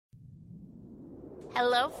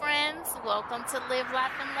Hello, friends. Welcome to Live,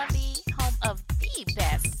 Laugh, and Lovey, home of the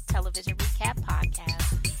best television recap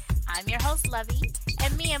podcast. I'm your host, Lovey,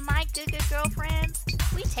 and me and my good girlfriends,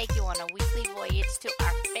 we take you on a weekly voyage to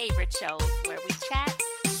our favorite shows where we chat,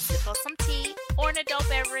 sip on some tea, or an adult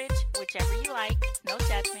beverage, whichever you like, no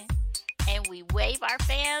judgment, and we wave our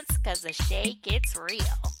fans because the shade gets real.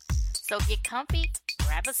 So get comfy,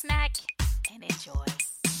 grab a snack, and enjoy.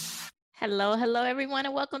 Hello, everyone,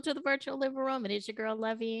 and welcome to the virtual living room. It is your girl,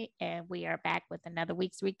 Lovey, and we are back with another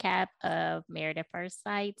week's recap of Married at First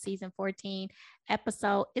Sight, season 14,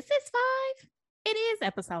 episode. Is this 5? It is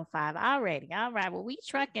episode 5 already. All right. Well, we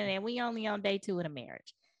trucking, and we only on day 2 of the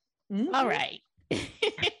marriage. Mm-hmm. All right.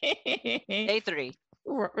 Day 3.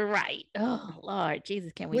 Right. Oh, Lord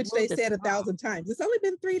Jesus, can we? Which they said 1,000 times. It's only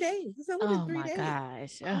been 3 days. It's only been 3 days.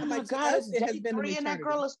 Gosh. Oh my gosh. It has been 3 and that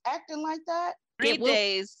girl is acting like that. 3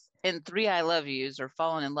 days and 3 I love yous or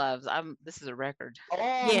falling in love. This is a record.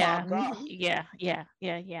 Oh yeah. My God. Yeah.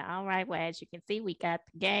 All right. Well, as you can see, we got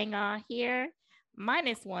the gang on here.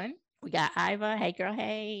 Minus one. We got Iva. Hey, girl.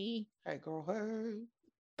 Hey. Hey, girl. Hey.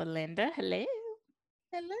 Belinda. Hello.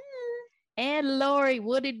 Hello. And Lori.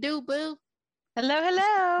 What it do, boo?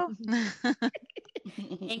 Hello.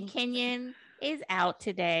 And Kenyon is out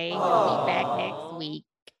today. He'll be back next week.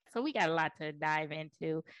 So we got a lot to dive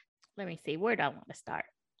into. Let me see. Where do I want to start?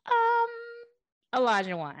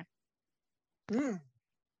 Olajuwon.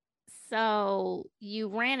 So you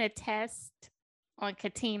ran a test on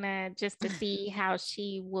Katina just to see how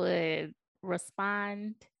she would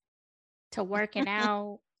respond to working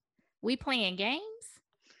out. We playing games?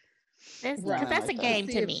 Because that's a game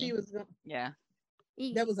to me. Yeah.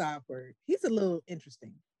 That was awkward. He's a little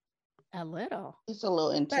interesting. A little. He's a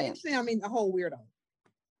little intense. I mean, a whole weirdo.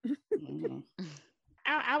 Mm-hmm.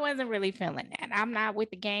 I wasn't really feeling that. I'm not with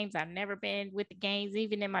the games. I've never been with the games.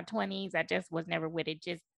 Even in my 20s, I just was never with it.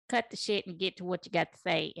 Just cut the shit and get to what you got to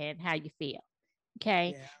say and how you feel.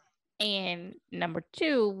 Okay. Yeah. And number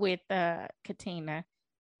 2 with Katina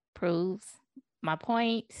proves my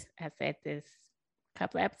point. I said this a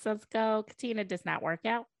couple of episodes ago. Katina does not work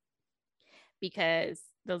out because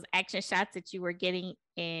those action shots that you were getting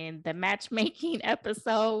in the matchmaking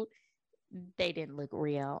episode, they didn't look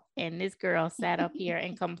real. And this girl sat up here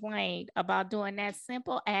and complained about doing that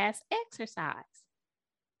simple ass exercise.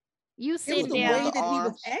 You sitting there. It was the way that he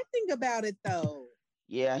was acting about it, though.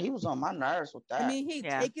 Yeah, he was on my nerves with that. I mean,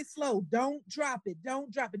 take it slow. Don't drop it.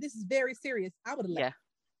 This is very serious. I would have left.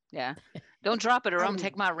 Yeah. Don't drop it or I'm going to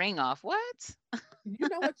take my ring off. What? You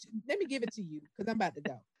know what? Let me give it to you because I'm about to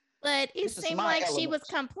go. But it seemed like she was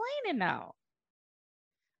complaining, though.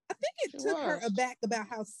 I think it took her aback about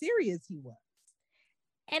how serious he was.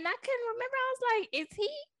 And I couldn't remember. I was like, is he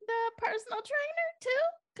the personal trainer too?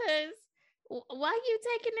 Because why are you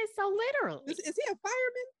taking this so literally? Is he a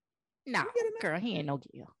fireman? No, girl, he ain't no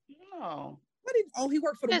deal. No. He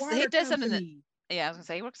worked for the water company. I was going to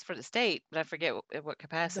say he works for the state, but I forget what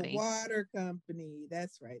capacity. The water company.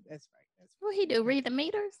 That's right. What he do? Read the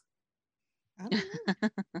meters? I don't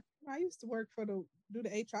know. I used to work do the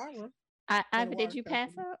HR work. Did you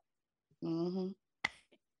pass up? Mm-hmm.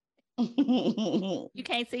 You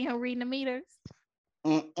can't see him reading the meters?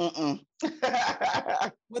 Well,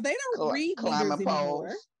 they don't read meters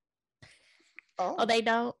anymore. Oh, they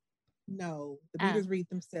don't? No, the meters read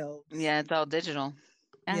themselves. Yeah, it's all digital.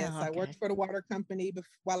 Yes, okay. I worked for the water company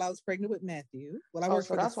while I was pregnant with Matthew. Well, I worked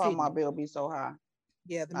for that's why my bill be so high.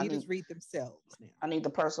 Yeah, the meters read themselves now. I need the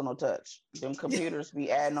personal touch. Them computers be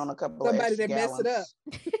adding on a couple Somebody of extra that gallons.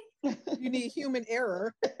 mess it up. You need human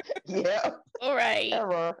error. Yeah. All right.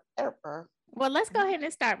 Error. Well, let's go ahead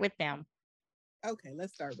and start with them. Okay,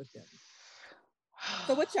 let's start with them.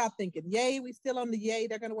 So what y'all thinking? Yay, we still on the yay,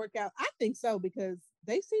 they're going to work out? I think so because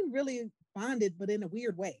they seem really bonded, but in a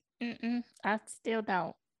weird way. I still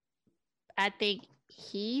don't. I think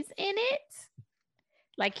he's in it.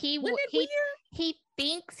 Like he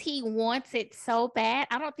thinks he wants it so bad.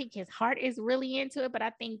 I don't think his heart is really into it, but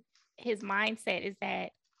I think his mindset is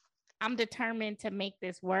that I'm determined to make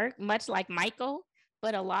this work, much like Michael.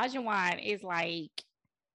 But Olajuwon is like,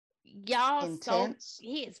 y'all intense.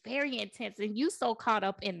 He is very intense. And you so caught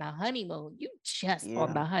up in the honeymoon. You just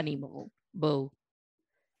on the honeymoon, boo.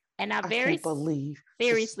 And I can't believe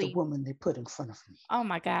seriously the woman they put in front of me. Oh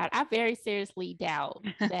my God. I very seriously doubt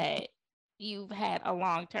that you've had a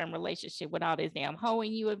long-term relationship with all this damn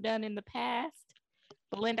hoeing you have done in the past.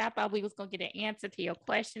 Belinda, I thought we was going to get an answer to your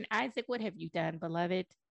question. Isaac, what have you done, beloved?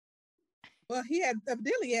 Well, he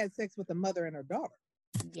evidently had sex with the mother and her daughter.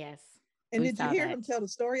 Yes. And did you hear him tell the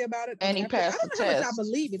story about it? And he passed the test. I don't know how much I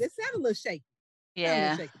believe it. It sounded a little shaky.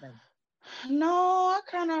 Yeah. No,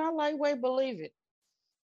 I like way believe it.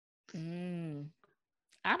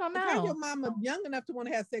 I don't Like, how your know. mama young enough to want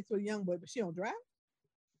to have sex with a young boy, but she don't drive?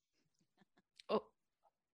 Oh,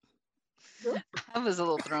 Really? I was a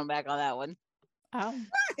little thrown back on that one. oh,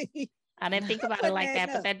 Right. I didn't think about it wasn't like that,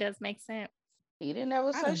 adding but up. that does make sense. He didn't ever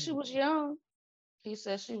I say don't she know. was young. He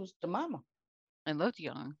said she was the mama. And looked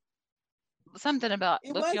young. Something about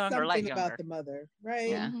It looked was younger, like something about younger. the mother, right?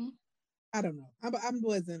 Yeah. Hmm. I don't know. I'm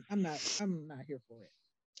not here for it.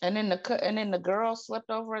 And then the girl slept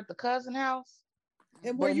over at the cousin house,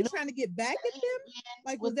 And were but you knew trying to get back at stayed them? again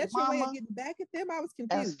Like, was with the that your way of mama getting back at them? I was and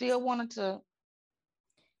confused. still wanted to.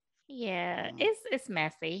 Yeah, Mm. it's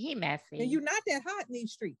messy. He messy. And you're not that hot in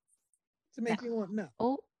these streets to No. make me want to know.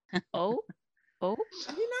 Oh, oh, oh,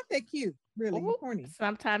 And you're not that cute, really. You're oh. corny.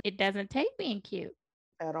 Sometimes it doesn't take being cute.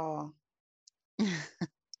 At all.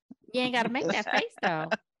 You ain't got to make It's, that face though.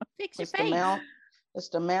 Fix your it's the face. mount. It's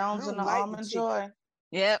the I mounds and don't the like the almond chicken. joy.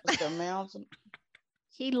 Yep. It's the mounds.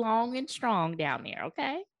 He long and strong down there.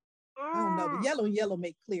 Okay. I don't know. The yellow and yellow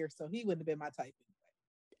make clear, so he wouldn't have been my type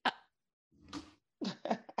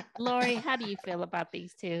anyway. Lori, how do you feel about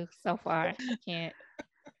these two so far? I can't.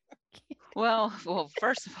 Well,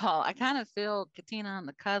 first of all, I kind of feel Katina on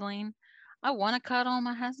the cuddling. I want to cuddle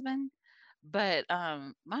my husband, but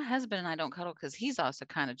my husband and I don't cuddle because he's also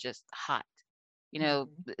kind of just hot. You know,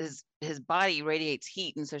 Mhm. his body radiates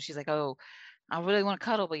heat, and so she's like, "Oh, I really want to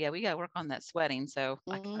cuddle, but yeah, we got to work on that sweating." So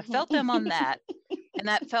I felt them on that, and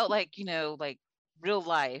that felt like like real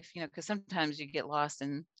life. Because sometimes you get lost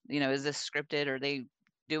in is this scripted or they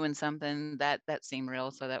doing something that seemed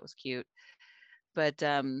real, so that was cute. But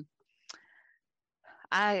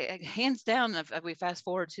I hands down, if we fast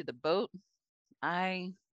forward to the boat,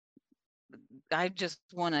 I I just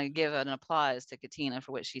want to give an applause to Katina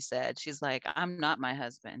for what she said. She's like, I'm not my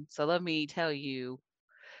husband. So let me tell you,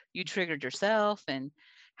 you triggered yourself and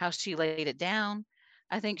how she laid it down.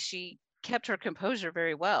 I think she kept her composure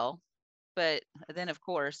very well. But then, of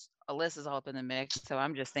course, Alyssa's all up in the mix. So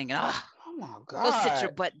I'm just thinking, oh, Oh my go sit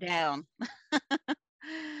your God. butt down.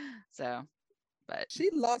 So, but She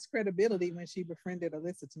lost credibility when she befriended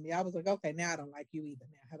Alyssa to me. I was like, okay, now I don't like you either.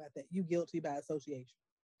 Now, how about that? You guilty by association.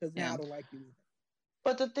 Because now yeah. I don't like you either.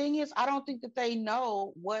 But the thing is, I don't think that they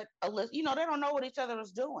know what Alyssa, they don't know what each other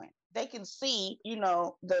is doing. They can see,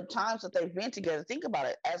 the times that they've been together. Think about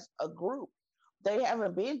it as a group. They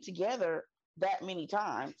haven't been together that many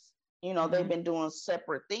times. They've been doing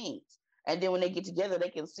separate things. And then when they get together, they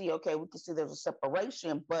can see, okay, we can see there's a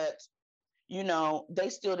separation, but they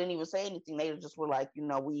still didn't even say anything. They just were like,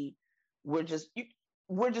 we're just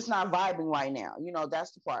we're just not vibing right now.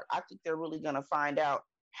 That's the part. I think they're really gonna find out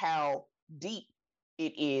how deep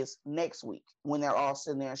it is next week when they're all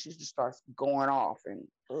sitting there and she just starts going off and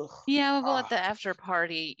Yeah, well, at the after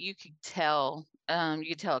party, you could tell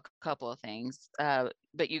a couple of things,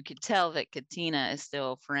 but you could tell that Katina is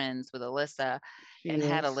still friends with Alyssa and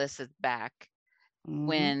had yes. Alyssa's back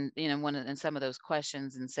when, in some of those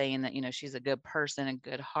questions and saying that, she's a good person and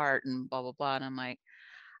good heart and blah, blah, blah. And I'm like,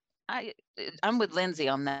 I'm with Lindsay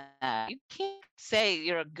on that. You can't say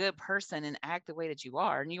you're a good person and act the way that you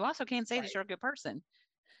are. And you also can't say that Right. you're a good person.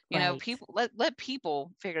 Right. People let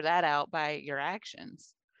people figure that out by your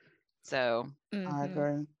actions. So I Mhm.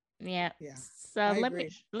 agree. Yeah. Yeah, So I let agree.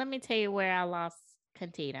 me tell you where I lost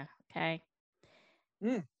Katina. Okay.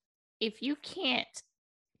 Mm. If you can't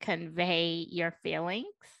convey your feelings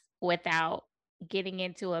without getting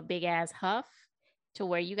into a big ass huff to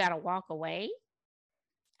where you got to walk away,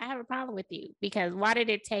 I have a problem with you because why did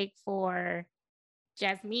it take for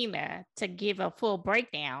Jasmina to give a full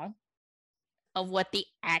breakdown of what the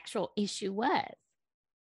actual issue was?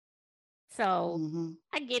 So Mhm.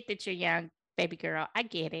 I get that you're young, baby girl. I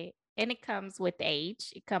get it. And it comes with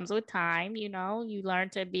age, it comes with time. You learn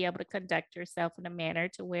to be able to conduct yourself in a manner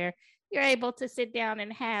to where you're able to sit down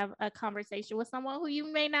and have a conversation with someone who you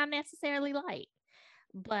may not necessarily like.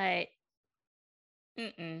 But,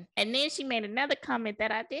 and then she made another comment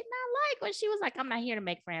that I did not like when she was like, I'm not here to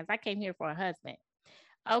make friends. I came here for a husband.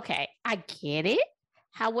 Okay, I get it.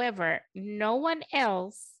 However, no one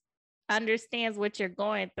else understands what you're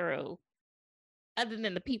going through other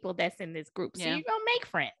than the people that's in this group. So yeah. you're gonna make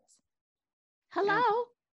friends. Hello.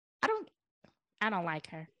 Yeah. I don't like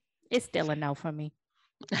her. It's still a no for me.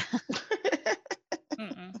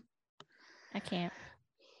 Mm-mm. I can't.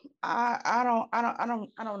 I don't know.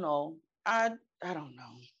 I don't know. I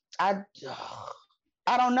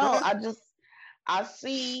I don't know. I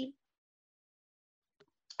see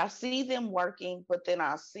I see them working, but then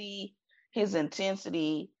I see his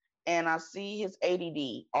intensity and I see his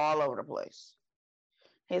ADD all over the place.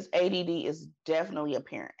 His ADD is definitely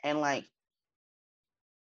apparent. And like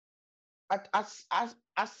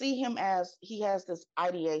I see him as he has this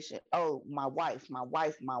ideation. Oh, my wife, my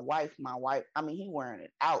wife, my wife, my wife. I mean, he wearing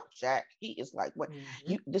it out, Jack. He is like, what Mhm.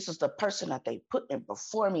 you this is the person that they put in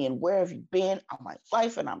before me, and where have you been all my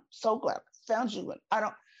life? And I'm so glad I found you.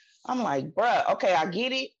 And I'm like, bruh, okay, I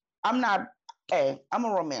get it. I'm not I'm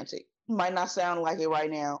a romantic. Might not sound like it right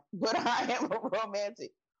now, but I am a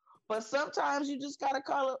romantic. But sometimes you just gotta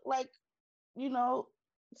call it like, you know,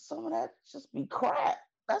 some of that just be crap.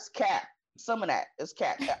 That's cap. Some of that is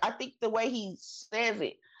cap. I think the way he says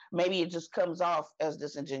it, maybe it just comes off as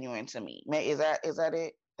disingenuous to me. Is that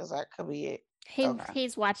it? Is that could be it? Okay.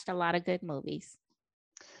 He's watched a lot of good movies.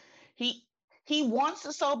 He he wants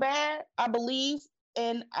it so bad, I believe.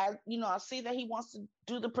 And I see that he wants to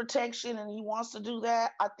do the protection and he wants to do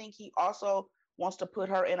that. I think he also wants to put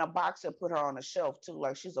her in a box and put her on a shelf too,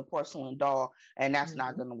 like she's a porcelain doll, and that's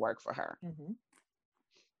not Mhm. going to work for her. Mhm.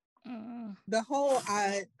 Mm. The whole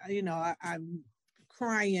I'm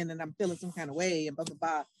crying and I'm feeling some kind of way and blah blah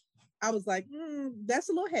blah. I was like, that's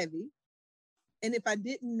a little heavy. And if I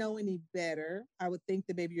didn't know any better, I would think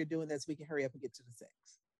that maybe you're doing this so we can hurry up and get to the sex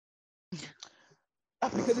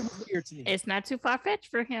because it was weird to me. It's not too far fetched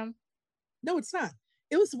for him. No, it's not.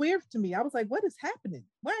 It was weird to me. I was like, what is happening?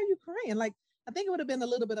 Why are you crying? Like, I think it would have been a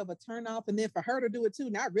little bit of a turn off. And then for her to do it too,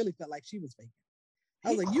 now I really felt like she was faking. I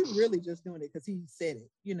was like, you really just doing it because he said it,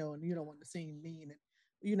 and you don't want to seem mean.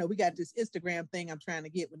 And, we got this Instagram thing I'm trying to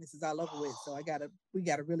get when this is all over with. So we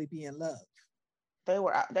gotta really be in love. There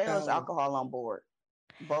was So alcohol on board,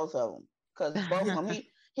 both of them, because both of them.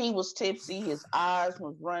 He was tipsy. His eyes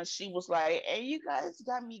was run. She was like, "Hey, you guys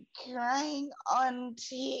got me crying on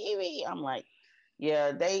TV." I'm like,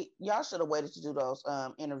 "Yeah, y'all should have waited to do those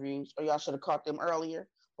interviews, or y'all should have caught them earlier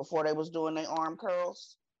before they was doing their arm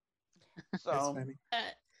curls." that's So funny.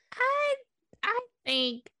 I I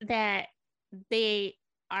think that they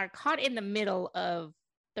are caught in the middle of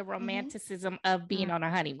the romanticism of being on a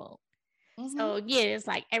honeymoon. So yeah, it's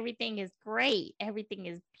like everything is great, everything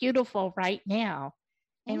is beautiful right now,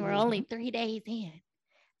 and we're only 3 days in.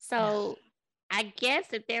 So I guess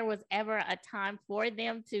if there was ever a time for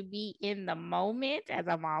them to be in the moment, as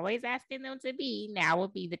I'm always asking them to be, now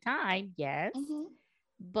would be the time, yes.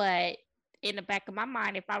 But in the back of my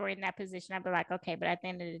mind, if I were in that position, I'd be like, okay, but at the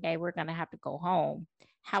end of the day, we're going to have to go home.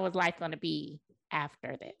 How is life going to be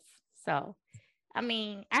after this? So, I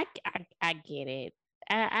mean, I get it.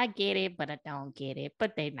 I get it, but I don't get it.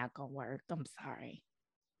 But they're not going to work. I'm sorry.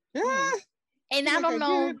 Ah, And I like, don't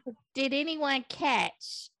know, get it. did anyone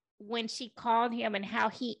catch when she called him and how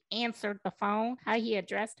he answered the phone, how he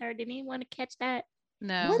addressed her? Did anyone catch that? What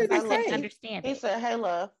No. did I he couldn't say? understand he it. said, "Hey,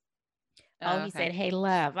 love." Oh, Oh, he okay. said, "Hey,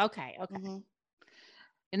 love." Okay.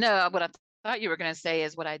 No, what I thought you were going to say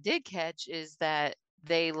is what I did catch is that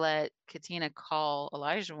they let Katina call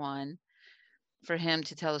Elijah one for him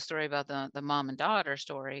to tell the story about the mom and daughter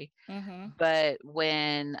story. Mm-hmm. But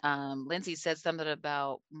when Lindsay said something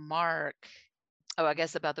about Mark, I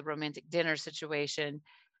guess about the romantic dinner situation,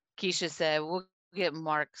 Keisha said, we'll get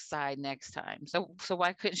Mark's side next time. So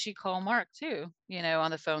why couldn't she call Mark too, on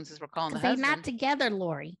the phone since we're calling the Because they're not husband? together,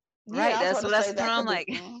 Lori. Right. Yeah, I was That's about to that's say what that I'm could like.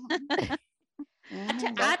 be.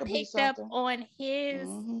 I That could be picked up something. on his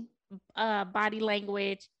body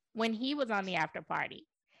language when he was on the after party.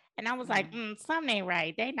 And I was like, something ain't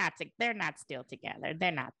right. They're not still together.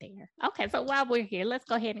 They're not there. Okay, so while we're here, let's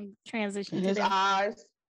go ahead and transition to His them. eyes.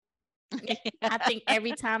 I think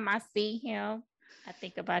every time I see him, I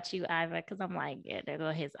think about you, Iva, because I'm like, yeah, there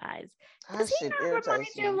go his eyes. That Does he shit not remind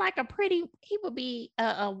irritates you of me. like a pretty? He would be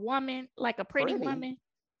a woman, like a pretty Pretty. woman.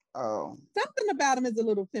 Oh, Something about him is a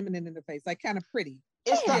little feminine in the face, like kind of pretty.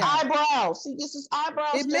 it's the Yeah. eyebrows. He gets his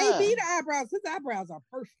eyebrows It done. may be the eyebrows. His eyebrows are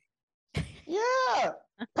perfect. Yeah,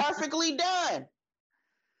 perfectly done.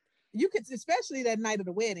 You could, especially that night of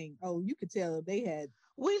the wedding. Oh, you could tell they had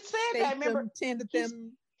We said that. shaped Remember, them, tended he's,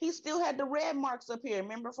 them. he still had the red marks up here.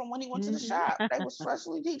 Remember from when he went to the Mhm. shop? They was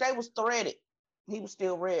freshly. They was threaded. He was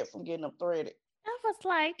still red from getting them threaded. I was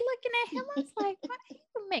like looking at him. I was like, why he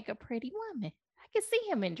would make a pretty woman? I could see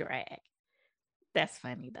him in drag. That's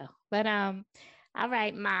funny though. But all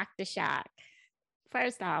right, mock the shock.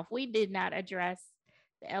 First off, we did not address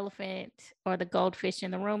the elephant or the goldfish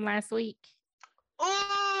in the room last week.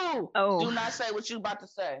 Ooh! Oh. Do not say what you about to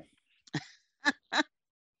say.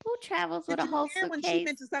 Who travels with Did a you whole hear when she suitcase?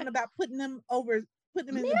 mentioned something about putting them in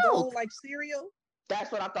the Milk. bowl like cereal?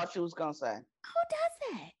 That's what I thought you was gonna say. Who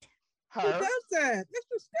does that? Who Her. does that? That's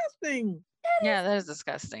disgusting. Yeah, that is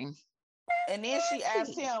disgusting. And then she asked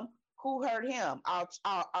nasty. him who hurt him.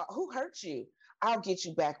 Who hurt you? I'll get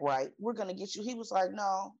you back right. We're gonna get you. He was like,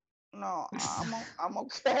 no, I'm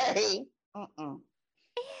okay.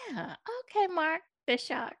 Yeah. Okay, Mark, the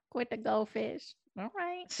shark with the goldfish. All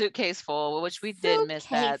right. Suitcase full, which we did miss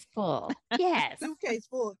that. Suitcase full. Yes. Suitcase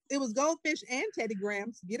full. It was goldfish and Teddy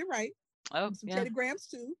Grahams. Get it right. Oh, Some yeah. Teddy Grahams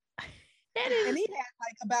too. That And is he had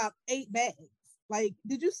like about 8 bags. Like,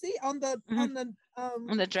 did you see on the On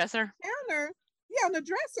the dresser. counter? Yeah, on the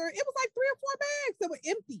dresser, it was like 3 or 4 bags that were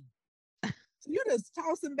empty. So you just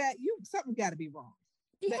toss them back. Something got to be wrong.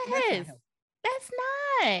 That's not yes. healthy. That's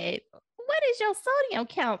not. What is your sodium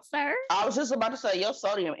count, sir? I was just about to say your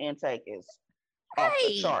sodium intake is off the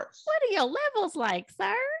Hey, charts. what are your levels like,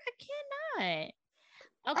 sir? I cannot.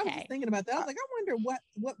 I was Okay. just thinking about that. I was like, I wonder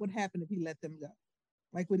what would happen if he let them go.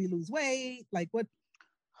 Like, would he lose weight? Like, what?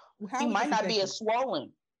 How He would might this not affect be him? as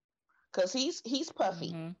swollen because he's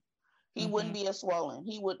puffy. Mhm, He wouldn't be as swollen.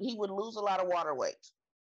 He would lose a lot of water weight.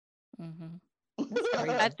 mhm.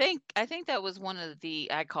 I think that was one of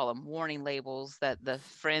the, I call them warning labels, that the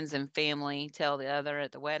friends and family tell the other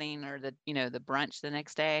at the wedding or the the brunch the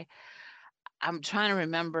next day. I'm trying to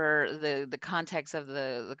remember the context of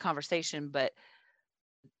the conversation, but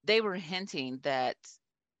they were hinting that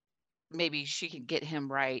maybe she could get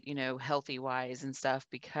him right, healthy wise and stuff,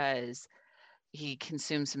 because he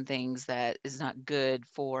consumed some things that is not good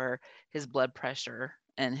for his blood pressure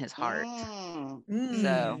and his heart.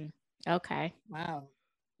 So Okay. Wow.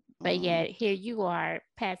 But yet here you are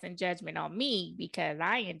passing judgment on me because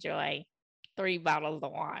I enjoy 3 bottles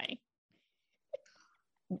of wine.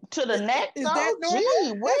 To the neck, Is though? that normal?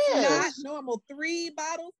 Gee That's not whiz. normal. 3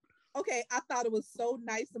 bottles. Okay, I thought it was so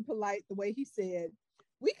nice and polite the way he said,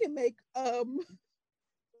 we can make pina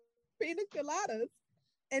coladas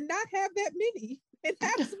and not have that many and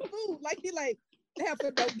have some food. Like he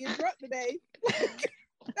don't get drunk today.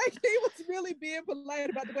 Like he was really being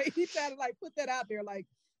polite about the way he tried to like put that out there. Like,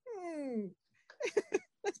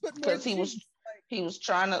 let's put more. Because he was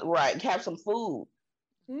trying to have some food.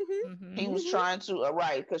 He was trying to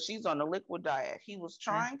because she's on the liquid diet. He was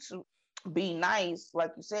trying to be nice,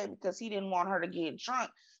 like you said, because he didn't want her to get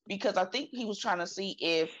drunk. Because I think he was trying to see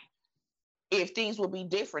if things would be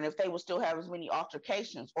different, if they would still have as many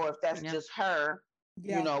altercations, or if that's just her,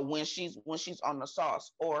 when she's on the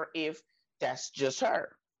sauce, or if that's just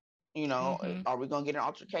her. Are we gonna get in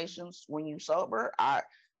altercations when you sober? I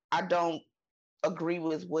don't agree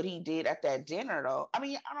with what he did at that dinner, though. I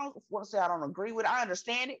mean, I don't want to say I don't agree with it. I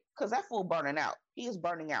understand it because that fool burning out. He is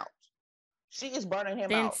burning out. She is burning him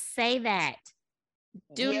Then out. say that.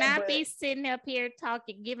 Do not be but, sitting up here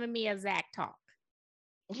giving me a Zach talk.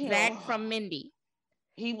 you Zach know, from Mindy.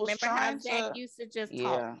 He was Remember how trying Zach to. used to just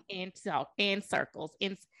talk in circles.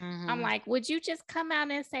 I'm Mhm. like, would you just come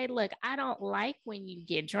out and say, look, I don't like when you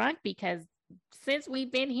get drunk because since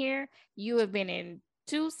we've been here, you have been in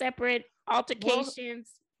 2 separate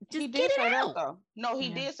altercations. Just He get did it say that out. though. No, he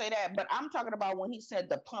Yeah. did say that, but I'm talking about when he said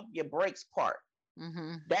the pump your brakes part.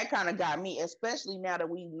 Mhm. That kind of got me, especially now that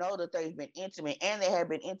we know that they've been intimate and they have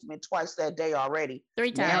been intimate twice that day already.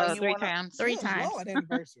 3 Now times. you 3 wanna- times. 3 Good times. Lord,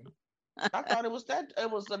 anniversary. I thought it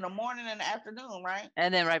was in the morning and the afternoon, right?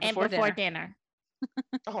 And then right And before dinner.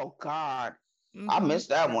 Oh God, I Mhm. missed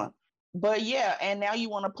that one. But yeah, and now you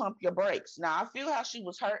want to pump your brakes. Now I feel how she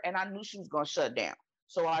was hurt, and I knew she was gonna shut down.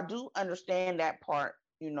 So I do understand that part,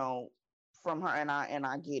 from her, and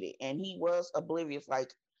I get it. And he was oblivious,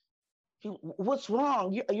 like, what's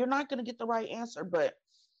wrong? You're not gonna get the right answer. But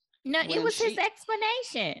No, it when was his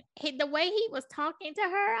explanation. The way he was talking to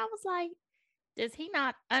her, I was like, does he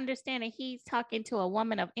not understand that he's talking to a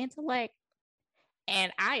woman of intellect?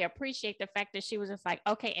 And I appreciate the fact that she was just like,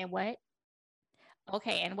 okay, and what?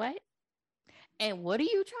 Okay, and what? And what are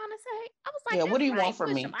you trying to say? I was like, Yeah, what do you "That's want from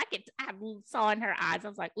push me?" him." I saw in her eyes, I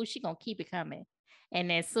was like, oh, she gonna keep it coming.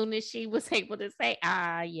 And as soon as she was able to say,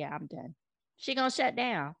 yeah, I'm done, she gonna shut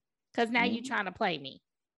down. Because now you trying to play me.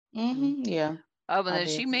 Yeah. Oh, but I then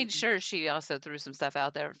she did. made sure she also threw some stuff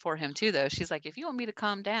out there for him too, though. She's like, if you want me to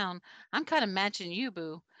calm down, I'm kind of matching you,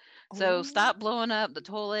 boo. So Oh. stop blowing up the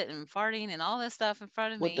toilet and farting and all this stuff in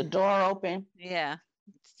front of With the me. door open. Yeah.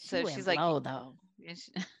 She So went she's like, low though. and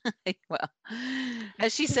well,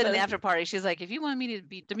 as she said in the after party, she's like, if you want me to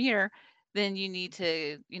be demure, then you need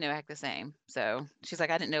to, act the same. So she's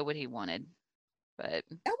like, I didn't know what he wanted, but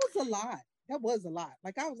That was a lot. That was a lot.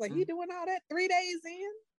 Like I was like, he doing all that 3 days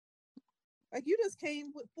in? Like you just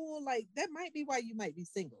came with full, like that might be why you might be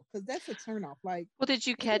single, because that's a turnoff. Like, well, did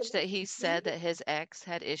you are you catch that allergic he to said cinnamon? that his ex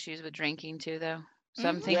had issues with drinking too, though? So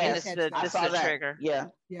I'm Mhm. thinking Yes, catch I this is saw a that. trigger. Yeah.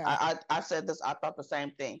 Yeah. I said this. I thought the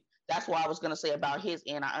same thing. That's why I was going to say about his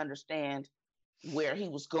end. I understand where he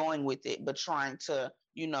was going with it, but trying to,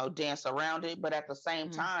 dance around it. But at the same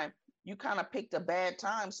time, you kind of picked a bad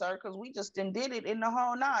time, sir, because we just did it in the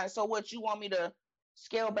whole 9. So what, you want me to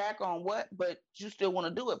scale back on what, but you still want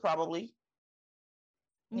to do it probably.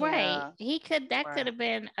 Right. Yeah. That could Right. have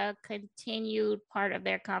been a continued part of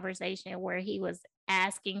their conversation where he was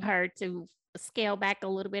asking her to scale back a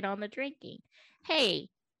little bit on the drinking. Hey,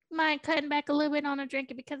 mind cutting back a little bit on the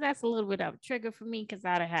drinking because that's a little bit of a trigger for me because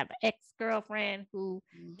I have an ex-girlfriend who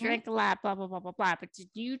drank a lot, blah, blah, blah, blah, blah. But did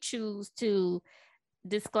you choose to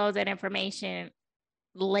disclose that information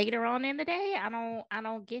later on in the day? I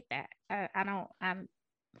don't get that.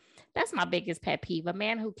 That's my biggest pet peeve. A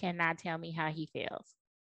man who cannot tell me how he feels.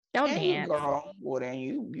 Don't And you, dance. girl, well then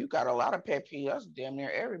you got a lot of pet peeves. That's damn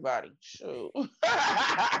near everybody. Shoot.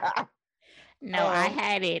 No, I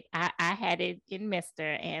had it. I had it in Mister.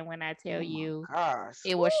 And when I tell oh you, my gosh.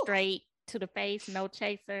 it was straight to the face, no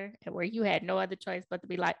chaser, and where you had no other choice but to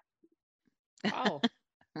be like, oh,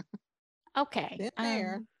 okay. Been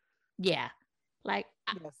there. Yeah. Like,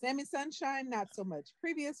 Yeah, Sammy Sunshine, not so much.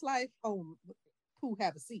 Previous life, oh, who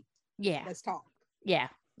have a seat? yeah. Let's talk. Yeah.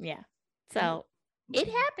 Yeah. So it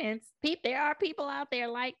happens. There are people out there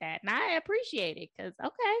like that. And I appreciate it because,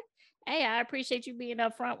 okay, hey, I appreciate you being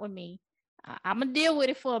upfront with me. I'm gonna deal with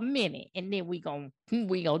it for a minute and then we gonna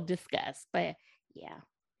discuss. But yeah,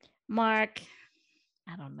 Mark,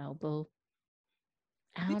 I don't know, boo.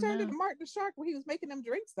 He turned into Mark the Shark when he was making them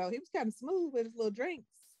drinks, though. He was kind of smooth with his little drinks.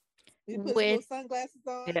 He put his little sunglasses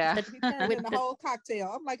on. Yeah. He turned in the whole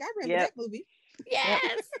cocktail. I'm like, I remember that movie. Yes.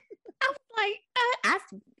 I was like, I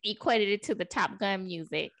equated it to the Top Gun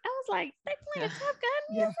music. I was like, they playing Top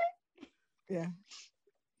Gun music? Yeah.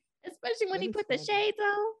 Especially when he put the shades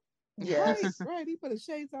on. Yeah. Right. He put his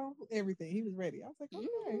shades on, everything. He was ready. I was like,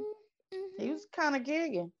 okay. He was kind of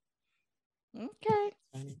gigging. Okay.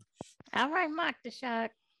 All right, Mark the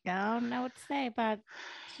Shark. I don't know what to say about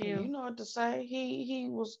you. You know what to say. He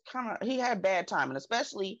was he had bad timing,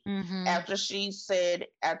 especially after she said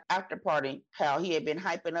at after party how he had been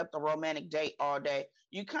hyping up the romantic date all day.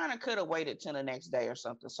 You kind of could have waited till the next day or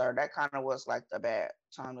something, sir. That kind of was like the bad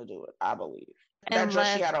time to do it, I believe. That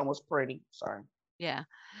dress she had on was pretty. Sorry. Yeah.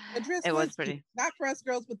 The dress it was cute. pretty. Not for us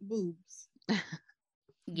girls with the boobs.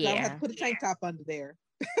 Yeah. I have to put a tank top under there.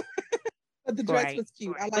 But the dress was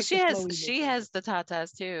cute. I like she has the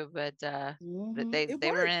tatas too, but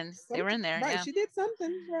they were in there. Right. Yeah. She did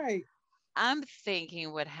something right. I'm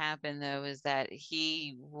thinking what happened though is that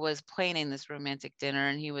he was planning this romantic dinner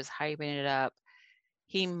and he was hyping it up.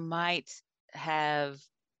 He might have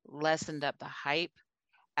lessened up the hype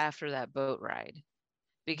after that boat ride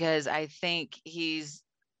because I think he's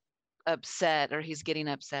upset or he's getting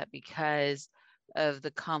upset because of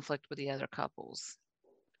the conflict with the other couples.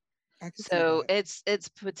 So it's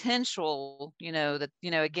potential, that,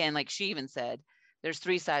 again, like she even said, there's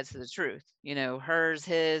three sides to the truth, hers,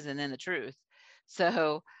 his, and then the truth.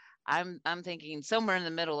 So I'm thinking somewhere in the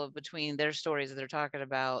middle of between their stories that they're talking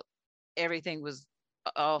about, everything was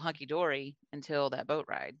all hunky dory until that boat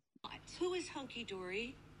ride. Who is hunky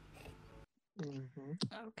dory?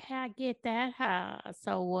 Okay, I get that.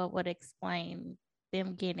 So what would explain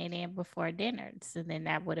them getting in before dinner? So then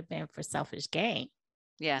that would have been for selfish gain.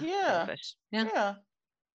 Yeah. Selfish. Yeah.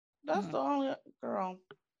 That's the only girl.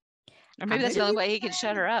 Or maybe that's the only way he can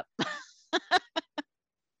shut her up.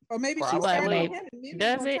 Or maybe she's turning him and maybe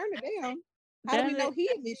turn it down. How do we know he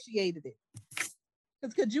initiated it?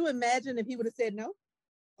 Because could you imagine if he would have said no?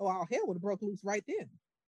 Oh, all hell would have broke loose right then.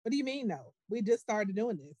 What do you mean no? We just started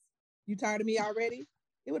doing this. You tired of me already?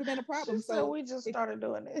 It would have been a problem. So we just started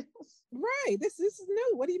doing this. Right. This is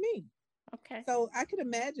new. What do you mean? Okay. So I could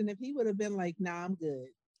imagine if he would have been like, nah, I'm good.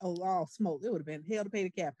 Oh, all smoke. It would have been hell to pay the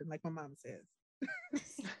captain, like my mama says.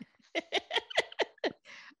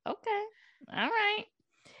 Okay. All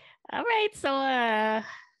right. So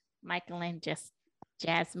Michael and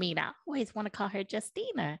Jasmine. I always want to call her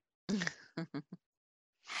Justina.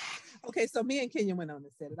 Okay, so me and Kenya went on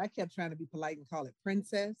and said it. I kept trying to be polite and call it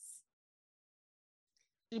princess.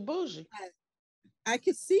 She bougie. I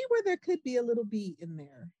could see where there could be a little B in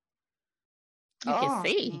there. You can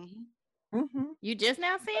see. You just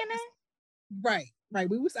now saying that? Right. I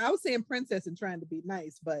was saying princess and trying to be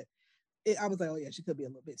nice, but I was like, oh yeah, she could be a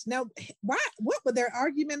little bitch. Now, what was their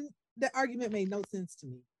argument? The argument made no sense to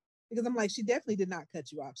me because I'm like, she definitely did not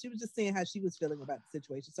cut you off. She was just saying how she was feeling about the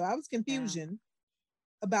situation. So I was confusion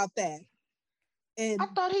about that. And I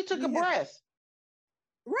thought he took a breath.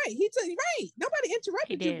 Right. Nobody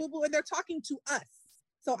interrupted you, boo-boo, and they're talking to us.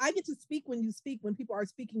 So I get to speak when you speak, when people are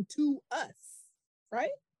speaking to us.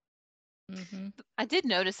 Right? I did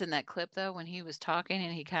notice in that clip though, when he was talking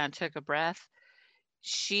and he kind of took a breath,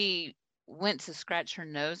 she went to scratch her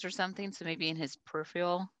nose or something. So maybe in his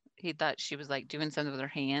peripheral, he thought she was like doing something with her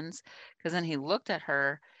hands. Because then he looked at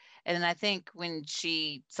her And then I think when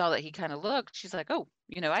she saw that he kind of looked, she's like, oh,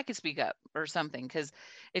 I could speak up or something. Because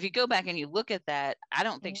if you go back and you look at that, I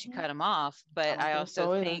don't think she Mhm. cut him off, but don't I think also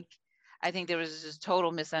so either. think there was this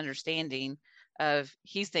total misunderstanding of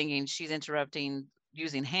he's thinking she's interrupting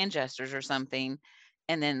using hand gestures or something,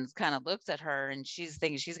 and then kind of looks at her and she's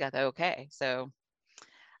thinking she's got the okay. So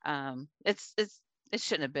it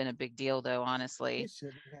shouldn't have been a big deal though, honestly. It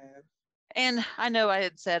shouldn't have. And I know I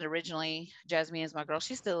had said originally Jasmine is my girl.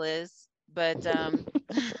 She still is, but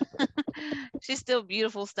she's still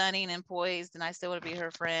beautiful, stunning, and poised, and I still want to be her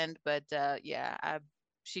friend. But yeah,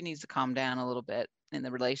 she needs to calm down a little bit in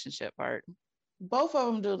the relationship part. Both of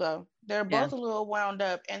them do though. They're Yeah. both a little wound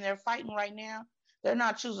up, and they're fighting right now. They're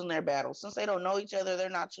not choosing their battles since they don't know each other. They're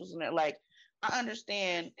not choosing their like. I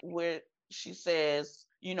understand where she says,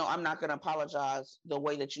 I'm not going to apologize the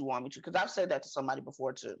way that you want me to, because I've said that to somebody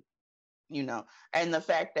before too. And the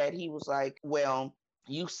fact that he was like, well,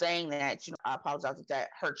 you saying that, I apologize if that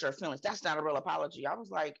hurt your feelings. That's not a real apology. I was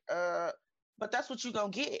like, but that's what you're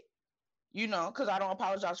going to get, because I don't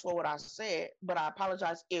apologize for what I said, but I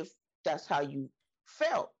apologize if that's how you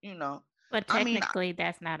felt, But I mean, technically,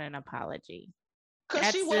 that's not an apology.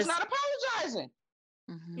 because she That's was just- not apologizing.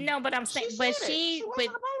 Mhm. No, but I'm She saying, but said it. She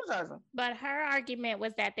wasn't apologizing. but her argument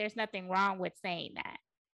was that there's nothing wrong with saying that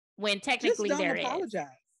when Just technically don't there is. apologize.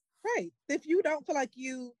 Right. If you don't feel like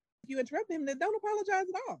you interrupt him, then don't apologize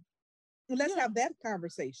at all. And let's Yeah. have that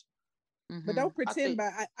conversation. But Mhm. don't pretend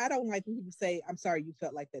think- I don't like when people say, I'm sorry you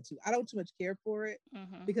felt like that too. I don't too much care for it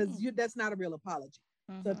Mhm, because that's not a real apology.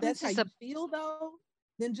 So if mhm. that's It's how just you feel though,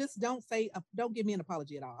 then just don't give me an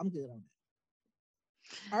apology at all. I'm good on that.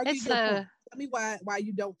 Argue It's your point. Tell me why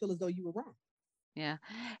you don't feel as though you were wrong. Yeah,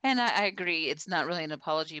 and I agree. It's not really an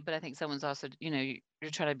apology, but I think someone's also, you're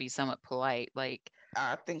trying to be somewhat polite. Like,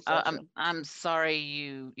 I think so too. I'm sorry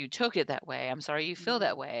you took it that way. I'm sorry you feel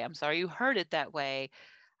that way. I'm sorry you heard it that way.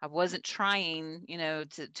 I wasn't trying,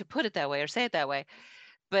 to put it that way or say it that way.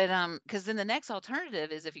 But because then the next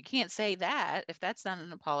alternative is if you can't say that, if that's not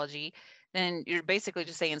an apology, then you're basically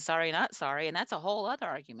just saying sorry, not sorry, and that's a whole other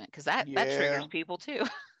argument because that triggers Yeah. people too.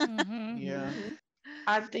 Mhm. Yeah. Mhm.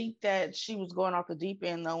 I think that she was going off the deep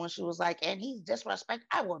end though when she was like, and he's disrespect.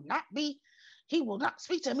 He will not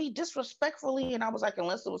speak to me disrespectfully. And I was like,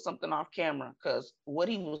 unless it was something off camera, because what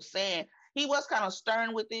he was saying, he was kind of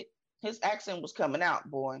stern with it. His accent was coming out,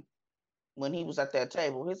 boy. When he was at that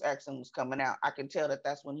table, his accent was coming out. I can tell that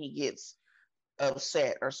that's when he gets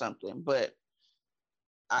upset or something. But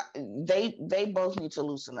they both need to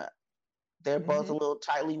loosen up. They're both a little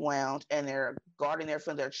tightly wound, and they're guarding their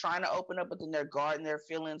feelings. They're trying to open up, but then they're guarding their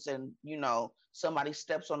feelings. And somebody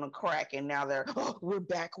steps on a crack, and now we're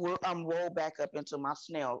back. I'm rolled back up into my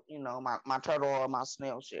snail, my turtle or my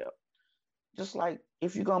snail shell. Just like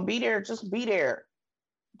if you're gonna be there, just be there.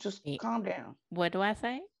 Just calm down. What do I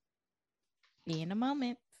say? Be in the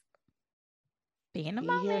moment. Be in the Be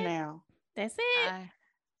moment. here now. That's it.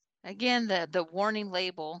 Again, the warning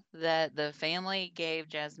label that the family gave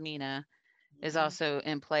Jasmina is also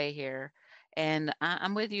in play here. And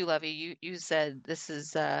I'm with you, Lovey. You said this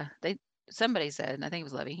is somebody said, and I think it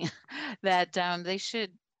was Lovey, that they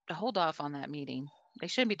should hold off on that meeting. They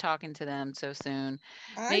shouldn't be talking to them so soon.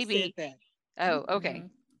 I said that. Oh, okay.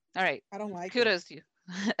 All right. I don't like Kudos to you.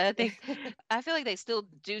 I feel like they still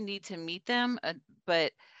do need to meet them,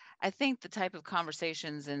 but I think the type of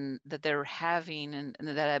conversations and that they're having and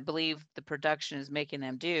that I believe the production is making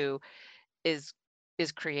them do is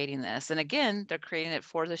creating this. And again, they're creating it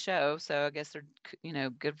for the show, so I guess they're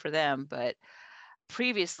good for them. But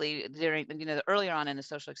previously, during earlier on in the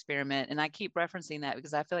social experiment, and I keep referencing that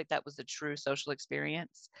because I feel like that was the true social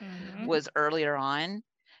experience Mhm. was earlier on.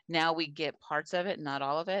 Now we get parts of it, not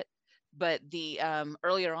all of it. But the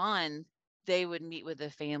earlier on, they would meet with the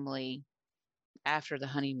family after the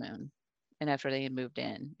honeymoon and after they had moved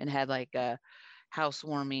in and had like a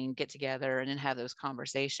housewarming get together and then have those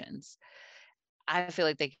conversations. I feel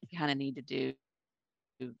like they kind of need to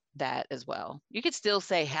do that as well. You could still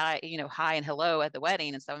say hi, hi and hello at the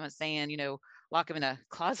wedding and stuff. I'm not saying, lock them in a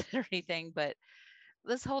closet or anything, but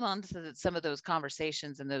let's hold on to some of those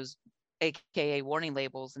conversations and those AKA warning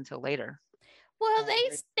labels until later. Well, I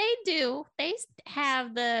agree. they do. They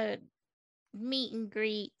have the meet and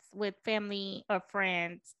greets with family or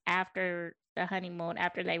friends after the honeymoon,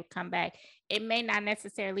 after they come back. It may not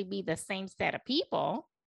necessarily be the same set of people,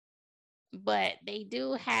 but they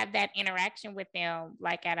do have that interaction with them,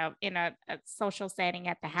 like in a social setting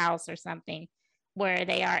at the house or something, where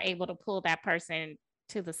they are able to pull that person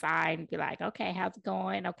to the side and be like, okay, how's it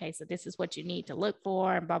going? Okay, so this is what you need to look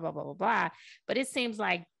for, and blah, blah, blah, blah, blah. But it seems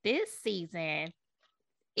like this season,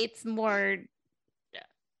 it's more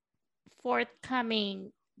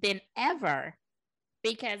forthcoming than ever,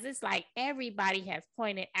 because it's like everybody has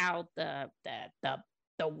pointed out the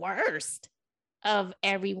worst of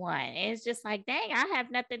everyone. And it's just like, dang, I have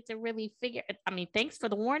nothing to really figure. I mean, thanks for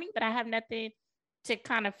the warning, but I have nothing to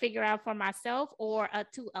kind of figure out for myself, or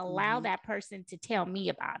to allow that person to tell me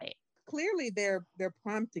about it. Clearly, they're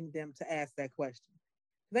prompting them to ask that question.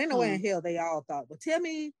 They know in hell they all thought, well, tell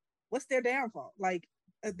me what's their downfall. Like,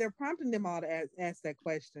 they're prompting them all to ask that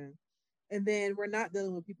question. And then we're not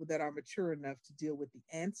dealing with people that are mature enough to deal with the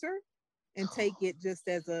answer and take it just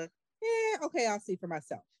as a, yeah, okay, I'll see for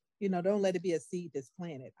myself. You know, don't let it be a seed that's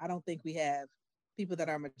planted. I don't think we have people that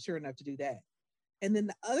are mature enough to do that. And then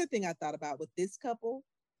the other thing I thought about with this couple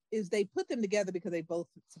is they put them together because they both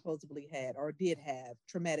supposedly had or did have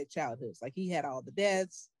traumatic childhoods. Like, he had all the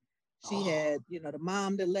deaths. She had, you know, the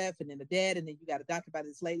mom that left, and then the dad, and then you got adopted by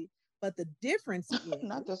this lady. But the difference is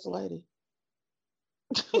not this lady.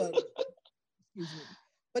 Well, excuse me.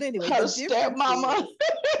 But anyway, her the stepmama.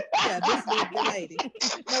 Yeah, this the lady.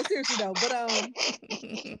 No, seriously though. But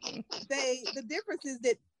the difference is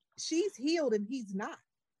that she's healed and he's not.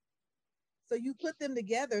 So you put them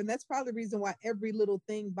together, and that's probably the reason why every little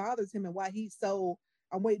thing bothers him and why he's so,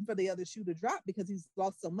 I'm waiting for the other shoe to drop, because he's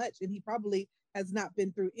lost so much and he probably has not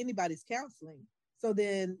been through anybody's counseling. So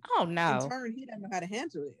then, oh no, in turn, he doesn't know how to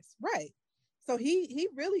handle this. Right. So he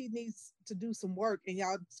really needs to do some work, and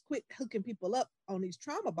y'all quit hooking people up on these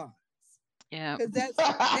trauma bonds. Yeah. Because that's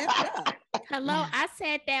messed up. Hello, I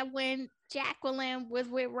said that when Jacqueline was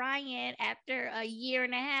with Ryan after a year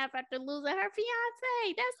and a half after losing her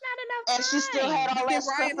fiance. That's not enough time. And she still had all that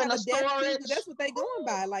stuff in the storage. That's what they going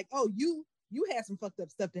by. Like, oh, you had some fucked up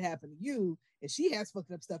stuff to happen to you, and she has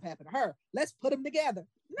fucked up stuff happen to her. Let's put them together.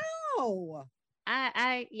 No.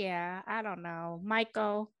 I don't know,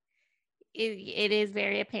 Michael. It is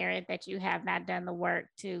very apparent that you have not done the work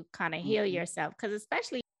to kind of heal yourself, because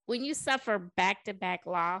especially when you suffer back-to-back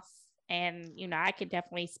loss, and you know, I could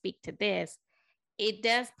definitely speak to this, it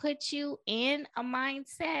does put you in a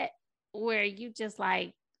mindset where you just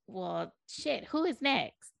like, well, shit, who is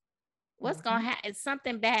next? What's gonna happen?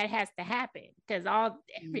 Something bad has to happen, because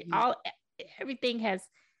everything has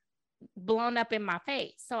blown up in my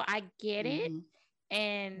face. So I get it,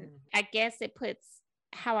 and I guess it puts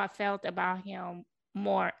how I felt about him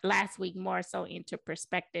more last week more so into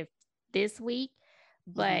perspective this week.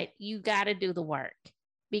 But you got to do the work,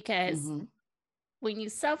 because when you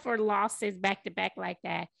suffer losses back to back like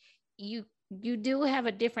that, you do have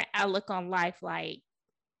a different outlook on life. Like,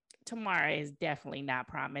 tomorrow is definitely not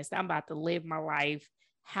promised. I'm about to live my life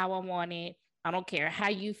how I want it. I don't care how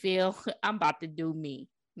you feel. I'm about to do me.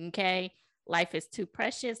 Okay. Life is too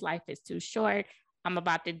precious. Life is too short. I'm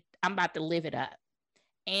about to live it up.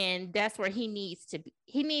 And that's where he needs to be.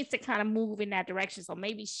 He needs to kind of move in that direction. So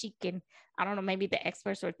maybe she can, I don't know, maybe the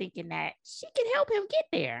experts are thinking that she can help him get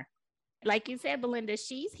there. Like you said, Belinda,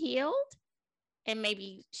 she's healed, and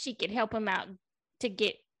maybe she can help him out to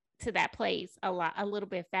get to that place a little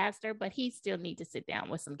bit faster, but he still needs to sit down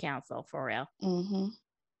with some counsel for real.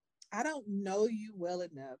 I don't know you well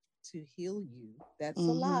enough to heal you. That's a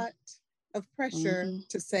lot of pressure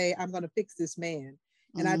to say, I'm going to fix this man.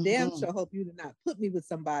 And I damn sure hope you did not put me with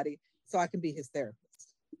somebody so I can be his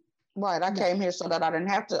therapist. Right. I came here so that I didn't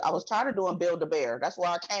have to. I was tired of doing Build a Bear. That's why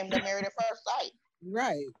I came to Married at First Sight.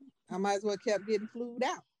 Right. I might as well kept getting flued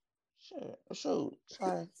out. Shoot.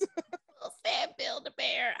 Sorry. Sad Build a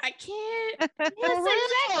Bear. I can't. That's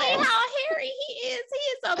exactly how hairy he is. He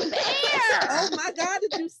is a bear. Oh my God,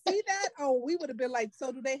 did you see that? Oh, we would have been like,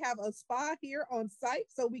 so do they have a spa here on site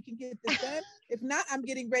so we can get this done? If not, I'm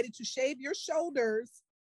getting ready to shave your shoulders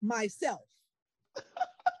myself.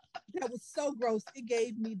 That was so gross. It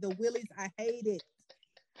gave me the willies. I hate it.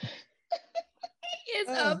 He is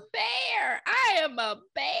a bear. I am a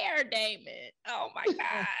bear, Damon. Oh my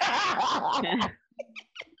God.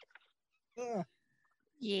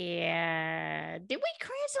 Yeah. Did we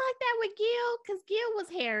cringe like that with Gil? Because Gil was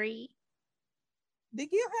hairy. Did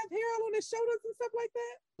Gil have hair all on his shoulders and stuff like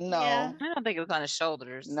that? No. Yeah. I don't think it was on his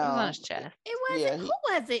shoulders. No. It was on his chest. It wasn't. Who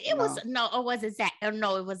was it? It was or was it Zach? Oh,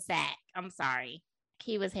 no, it was Zach. I'm sorry.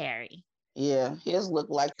 He was hairy. Yeah, his looked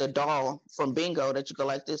like the doll from Bingo that you go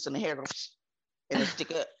like this and the hair and it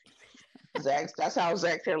stick up. Zach's, that's how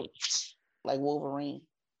Zach's hair looks, like Wolverine.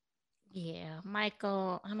 Yeah,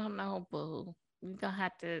 Michael, I don't know, boo. You're gonna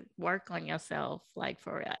have to work on yourself, like,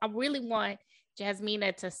 for real. I really want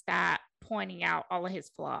Jasmina to stop pointing out all of his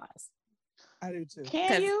flaws. I do too.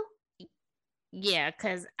 Can you? Yeah,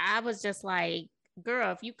 because I was just like,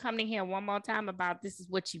 girl, if you come in here one more time about this is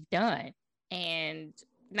what you've done, and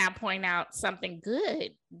not point out something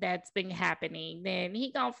good that's been happening, then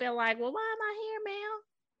he gonna feel like, well, why am I here, ma'am?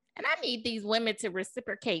 And I need these women to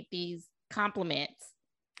reciprocate these compliments.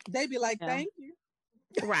 They be like, Yeah. thank you.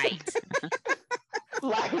 Right.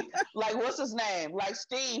 like what's his name? Like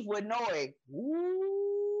Steve with Noy.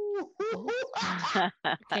 Ooh.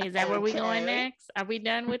 Okay, is that where we going Okay. next? Are we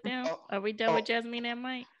done with them? Oh, Are we done oh. with Jasmine and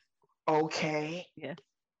Mike? Okay. Yeah.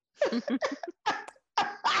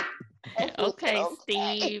 Okay,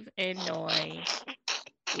 Steve and Noy.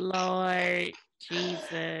 Lord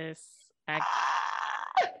Jesus.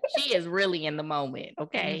 She is really in the moment,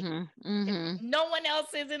 okay? If no one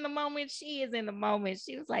else is in the moment, she is in the moment.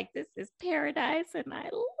 She was like, this is paradise and I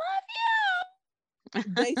love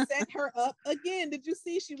They set her up again. Did you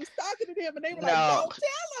see? She was talking to him and they were like, No. don't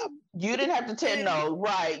tell him. You didn't have to tell And- no,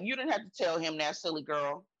 right. You didn't have to tell him that, silly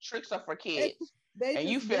girl. Tricks are for kids. They And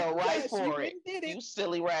you just fell went right because for she it. went and did it. You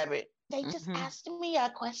silly rabbit. They just Mhm. asked me a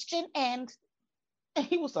question and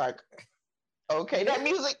he was like, okay, that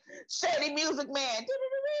music, shady music man.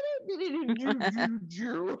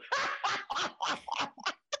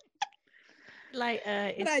 Like,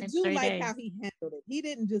 But it's I been do 3 like days. how he handled it. He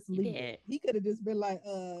didn't just leave did. it. He could have just been like,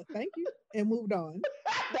 thank you, and moved on.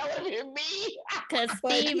 That would have been me. Because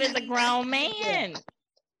But Steve is a he- grown he did well. man.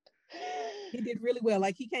 He did really well.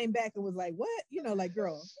 Like he came back and was like, what? You know, like,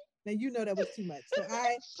 girl, now you know that was too much. So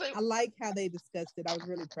I like how they discussed it. I was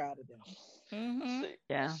really proud of them. Mhm.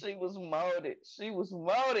 Yeah. She was molded. She was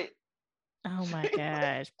molded. Oh my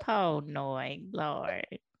gosh. Po Noy, Lord.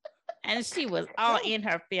 And she was all in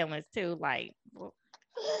her feelings too. Like, well,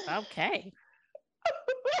 okay.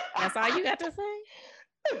 That's all you got to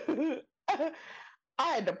say? I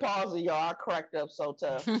had to pause it, y'all. I cracked up so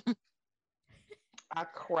tough. I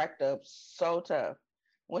cracked up so tough.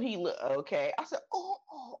 When he looked okay, I said,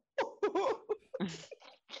 oh.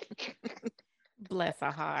 Bless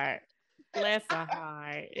her heart. Bless her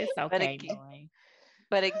heart. It's okay, again- Noy.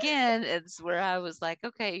 But again, it's where I was like,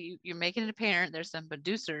 okay, you're making it apparent there's some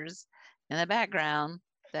producers in the background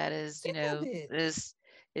that is, Sick of it.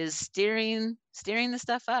 is steering the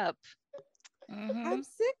stuff up. Mhm. I'm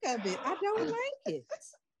sick of it. I don't like it.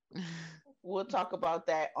 We'll talk about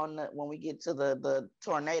that on the when we get to the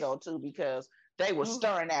tornado too, because they were Oh.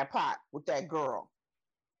 stirring that pot with that girl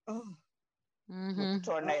Oh, with Mhm. the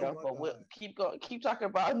tornado. Oh my But we'll God. keep talking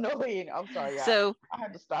about Noe. I'm sorry, y'all. So, I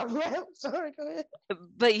had to stop. Sorry, go ahead.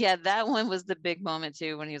 but yeah, that one was the big moment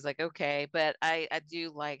too when he was like, okay, but I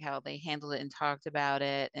do like how they handled it and talked about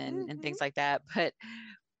it and things like that. But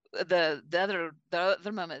the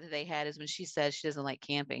other moment that they had is when she said she doesn't like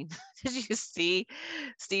camping. Did you see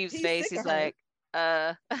Steve's He's face? sick He's of her. like,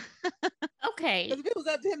 Okay. because if it was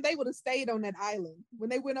up to him, they would have stayed on that island. When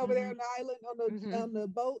they went over there on the island on the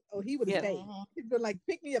boat, he would have Yeah. stayed. He'd been like,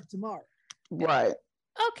 pick me up tomorrow. Right,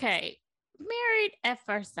 Okay. Married at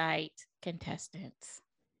First Sight contestants.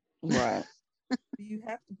 right. You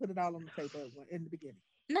have to put it all on the table in the beginning.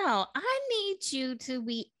 No, I need you to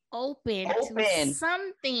be open to Open.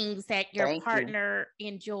 some things that your Thank you. partner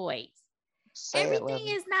enjoys. Say it, Everything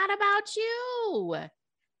Lovey. is not about you.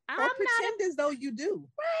 I'm Or not pretend as though you do.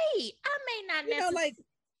 right. I may not You know, necessarily. like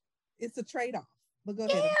it's a trade-off. But go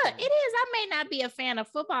ahead. Yeah, I'm it sorry. is. I may not be a fan of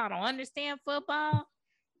football. I don't understand football.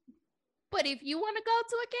 But if you want to go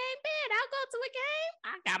to a game, man, I'll go to a game.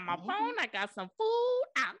 I got my phone. I got some food.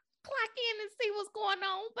 I'll clock in and see what's going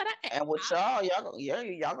on. But And with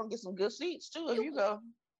y'all gonna get some good seats too if you go.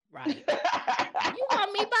 right. You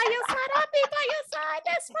want me by your side? I'll be by your side.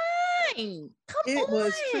 That's fine. Come It on.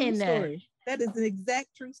 was true story. That is an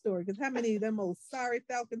exact true story. Because how many of them old sorry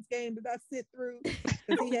Falcons games did I sit through?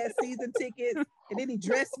 Because he had season tickets, and then he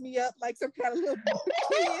dressed me up like some kind of little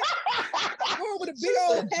kid. Or with a big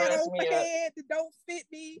old hat Dress over me up. head that don't fit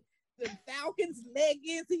me. The Falcons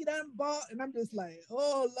leggings he done bought, and I'm just like,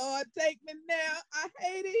 oh Lord, take me now. I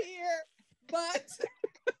hate it here, but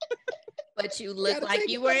But you look gotta like take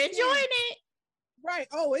you it were for the enjoying team. it. right.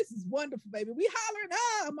 Oh, this is wonderful, baby. We hollering,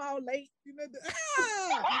 I'm all late. You know,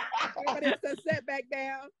 everybody else done sat back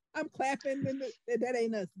down. I'm clapping, and that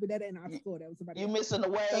ain't us, but that ain't our score. That was somebody You else. missing the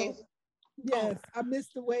wave? So, yes, I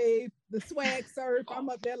missed the wave, the swag surf. I'm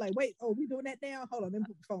up there like, wait, we doing that now? Hold on, let me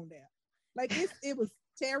put the phone down. Like it was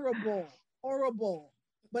terrible, horrible.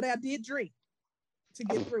 But I did drink to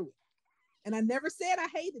get through it. And I never said I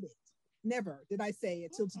hated it. Never did I say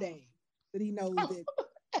it till today that he knows that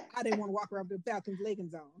I didn't want to walk around with the Falcons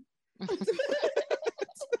leggings on.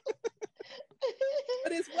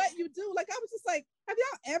 But it's what you do. Like I was just like, have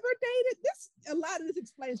y'all ever dated? A lot of this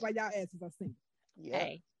explains why y'all asses are single. Yeah,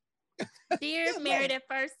 Hey. Dear Good Married Lord. at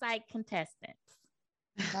First Sight contestants.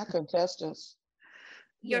 not contestants.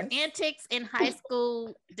 Your Yes. antics in high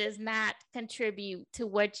school does not contribute to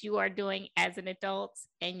what you are doing as an adult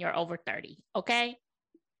and you're over 30. Okay.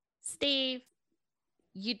 Steve,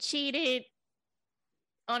 you cheated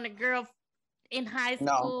on a girl in high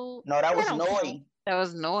No, school. no, that was don't count. Noi. That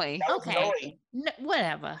was Noi. That was Okay. Noi.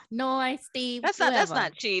 Whatever. No, Steve. That's whatever.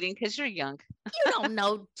 not cheating because you're young. You don't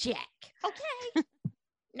know Jack. Okay.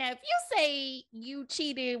 Now, if you say you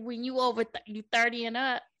cheated when you over you 30 and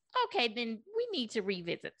up, okay, then we need to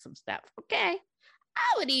revisit some stuff. Okay.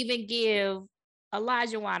 I would even give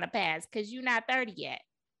Elijah Wan a pass because you're not 30 yet.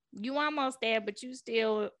 You almost there, but you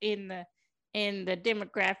still in the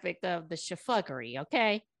demographic of the shafuggery.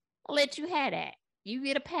 Okay. I'll let you have that. You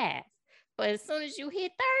get a pass. But as soon as you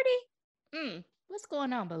hit 30, what's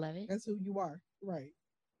going on, beloved? That's who you are, right?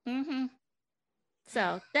 Mm-hmm.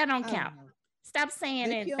 So that don't I count. don't know. Stop saying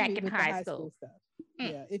They it kill back me in with the high school. stuff.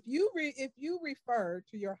 Mm. Yeah, if you refer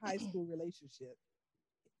to your high school relationship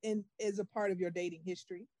in as a part of your dating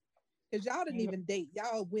history, because y'all didn't even date,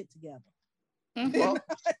 y'all went together. Mhm. Well,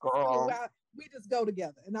 So, girl, we just go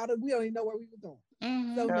together, and we don't even know where we were going.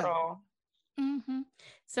 Mhm. So no. girl. Mhm.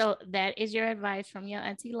 So that is your advice from your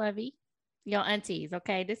auntie Lovey, your aunties.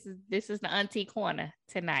 Okay, this is the auntie corner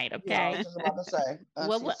tonight. Yeah, I Okay, was just about to say.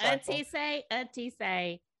 what would Cycle. auntie say? Auntie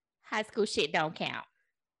say high school shit don't count.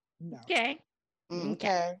 No. Okay.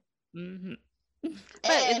 Okay. Mm-hmm. But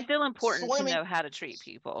And it's still important to swimming- know how to treat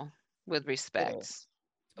people with respect. is.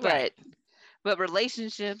 But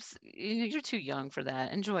relationships, you're too young for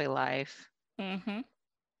that. Enjoy life. Mm-hmm.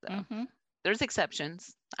 So. Mm-hmm. There's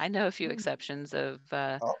exceptions. I know a few Mhm. exceptions of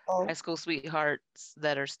Uh-oh. high school sweethearts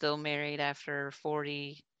that are still married after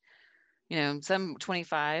 40, some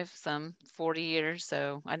 25, some 40 years.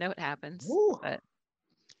 So I know it happens, Ooh. but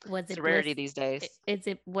Was it's it a rarity these days. Was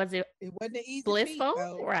it It wasn't an easy feat, blissful?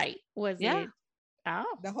 though. Right. Was Yeah. it?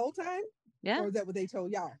 Oh. The whole time, Yeah. or is that what they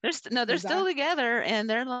told y'all? They're Was still I- together and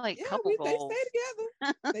they're like Yeah, couple they goals. stay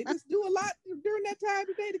together. They just do a lot during that time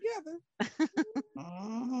that they together.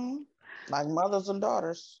 Mhm. Like mothers and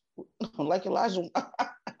daughters, like Elijah.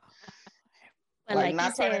 But like you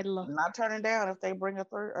not said, not turning down if they bring a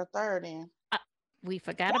third in. we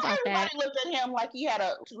forgot Why about everybody that. looked at him like he had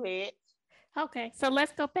two heads? Okay, so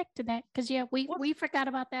let's go back to that because we forgot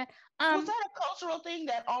about that. Was that a cultural thing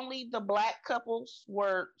that only the black couples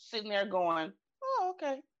were sitting there going, "Oh,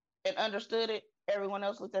 okay," and understood it? Everyone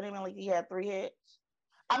else looked at him like he had three heads.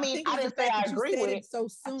 I mean, think I it's didn't the say fact I that you agree said with it it. so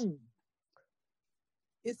soon.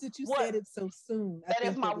 It's that you What? said it so soon. I That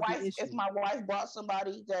think that was the issue. if my wife brought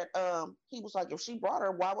somebody that he was like, if she brought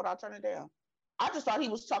her, why would I turn it down? I just thought he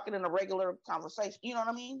was talking in a regular conversation. You know what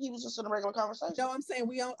I mean? He was just in a regular conversation. No, I'm saying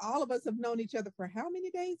all of us have known each other for how many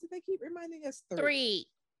days? Did they keep reminding us? 3.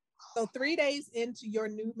 So 3 days into your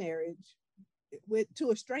new marriage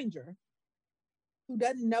to a stranger who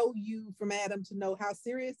doesn't know you from Adam to know how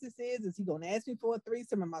serious this is. Is he going to ask me for a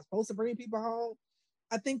threesome? Am I supposed to bring people home?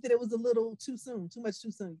 I think that it was a little too soon, too much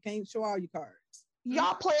too soon. You can't show all your cards.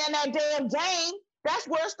 Y'all playing that damn game. That's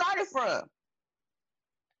where it started from.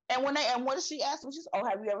 And when she asked me, she said, "Oh,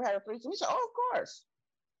 have you ever had a threesome?" He said, "Oh, of course."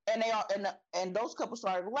 And they all and those couples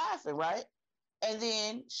started laughing, right? And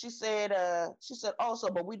then she said, "Oh, so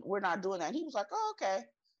but we're not doing that." And he was like, "Oh, okay."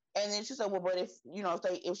 And then she said, "Well, but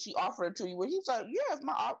if she offered it to you," he was like, "Yeah,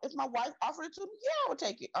 if my wife offered it to me, yeah, I would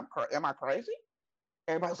take it." Am I crazy?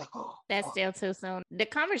 Everybody was like, "Oh, That's still too soon. The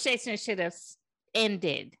conversation should have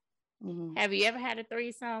ended. Mhm. Have you ever had a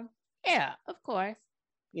threesome? Yeah, of course.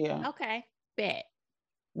 Yeah, Okay, bet.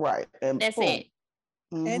 right." And That's boom. it.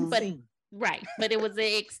 And Mhm. scene. Right. But it was an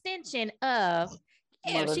extension of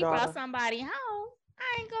if Mother, she brought daughter. somebody home,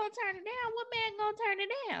 I ain't gonna turn it down. What man gonna turn it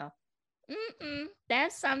down?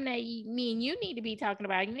 That's something that me and you need to be talking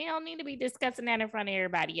about. You don't need to be discussing that in front of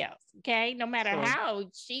everybody else. Okay. No matter Sure. how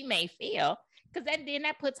she may feel. Because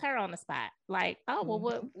that puts her on the spot. Like, oh,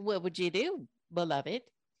 well, what would you do, beloved?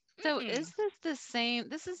 So is this the same?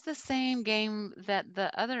 This is the same game that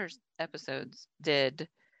the other episodes did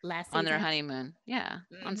last on their season? honeymoon. Yeah,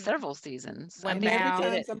 on Mhm. several seasons. When And I think every we did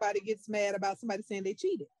time it. somebody gets mad about somebody saying they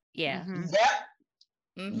cheated. Yeah. Mhm.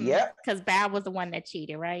 Yep. Yep. Because Val was the one that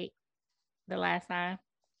cheated, right? The last time.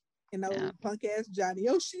 Yeah. Punk ass Johnny.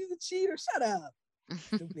 Oh, she's a cheater. Shut up.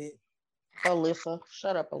 Stupid. Alyssa,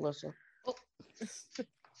 shut up, Alyssa.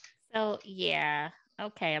 So yeah.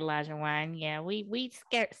 Okay, Elijah Wine. Yeah, we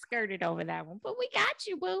skirted over that one, but we got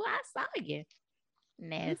you, boo. I saw you. You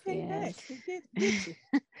Nasty came back. ass. We did get you.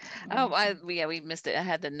 Oh, we missed it. I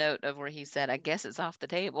had the note of where he said, "I guess it's off the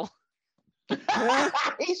table." He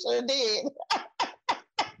sure did.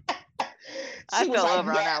 I She was fell like, over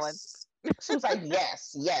on that one. "Yes." She was like,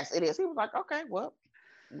 "Yes, yes, it is." He was like, "Okay, well,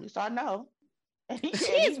 at least I know."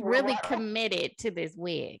 She's really committed to this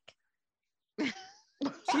wig. She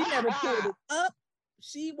never pulled it up.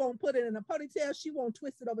 She won't put it in a ponytail. She won't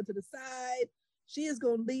twist it over to the side. She is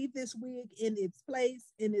going to leave this wig in its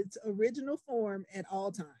place, in its original form at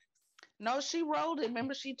all times. No, she rolled it.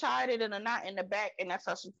 Remember, she tied it in a knot in the back, and that's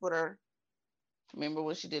how she put her. Remember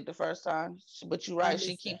what she did the first time? But you're right.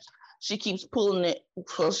 She keeps pulling it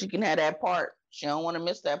so she can have that part. She don't want to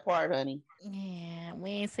miss that part, honey. Yeah, we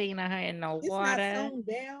ain't seen her in no It's water. not sewn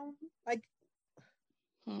down. Like,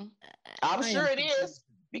 I'm sure it is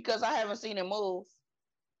because I haven't seen it move.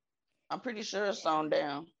 I'm pretty sure it's sewn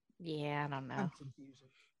down. Yeah, I don't know. I'm confused.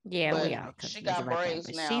 Yeah, But we are. she got right braids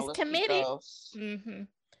there, now. she's Let's committed. Mm-hmm.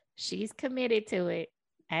 She's committed to it.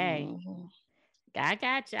 Hey, I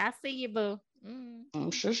got you. I see you, boo.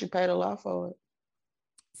 I'm sure she paid a lot for it.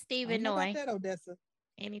 Stephen Noy. That, Odessa.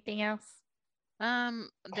 Anything else?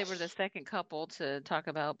 They were the second couple to talk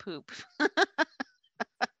about poop.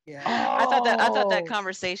 Yeah. I thought that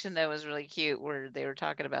conversation though was really cute, where they were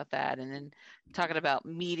talking about that and then talking about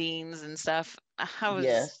meetings and stuff.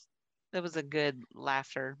 That was a good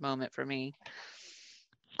laughter moment for me.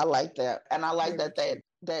 I like that, and I like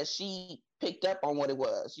that she picked up on what it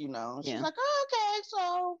was. You know, she's like, oh, "Okay,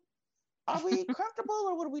 so are we comfortable,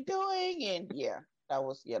 or what are we doing?" And that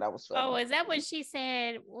was funny. Oh, is that what she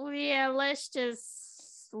said? Well, yeah, let's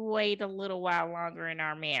just wait a little while longer in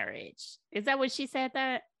our marriage. Is that what she said?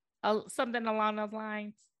 That something along those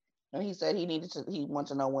lines. And he said he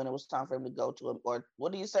wanted to know when it was time for him to go to him, or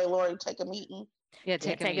what do you say, Lori? Take a meeting. Yeah,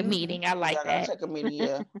 take a meeting. I like that. Take a meeting.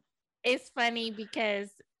 Yeah. It's funny because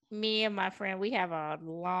me and my friend, we have a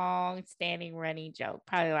long-standing running joke,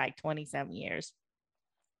 probably like 27 years,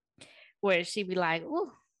 where she'd be like,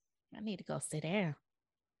 "Ooh, I need to go sit down."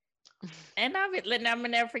 And I'm gonna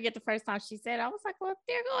never forget the first time she said, I was like, "Well,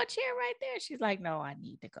 there go a chair right there." She's like, "No, I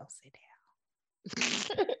need to go sit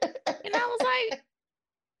down." And I was like,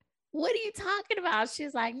 "What are you talking about?"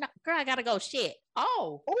 She's like, "No, girl, I gotta go shit."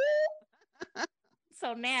 Oh.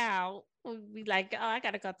 So now we like, "Oh, I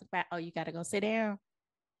gotta go to the back." "Oh, you gotta go sit down."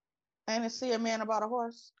 And to see a man about a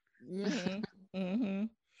horse.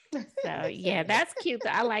 So yeah, that's cute.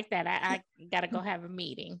 I like that. I gotta go have a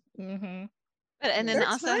meeting. But and then their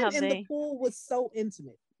also time how in the pool was so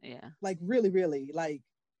intimate. Yeah. Like really, really. Like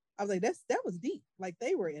I was like, that was deep. Like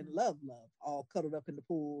they were in love, all cuddled up in the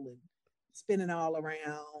pool and spinning all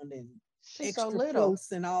around and She's extra so little.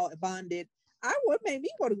 close and all bonded. What made me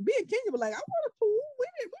want to be in Kenya, but like I want a pool. We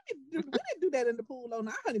didn't do that in the pool on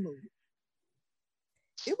our honeymoon.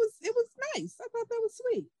 It was nice. I thought that was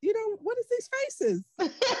sweet. You know, what is these faces?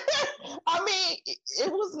 I mean,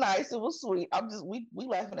 it was nice. It was sweet. I'm just we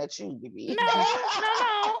laughing at you, baby. No.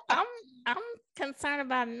 I'm concerned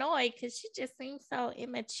about Noy because she just seems so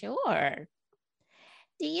immature.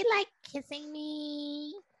 Do you like kissing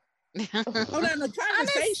me? Oh, no, the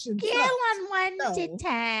conversation. On a scale on 1 to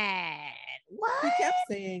 10. What? He kept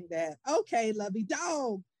saying that. Okay, lovey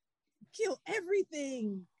dog, kill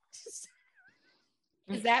everything.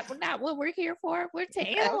 Is that not what we're here for? We're to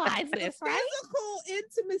analyze this, right? Physical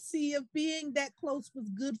intimacy of being that close was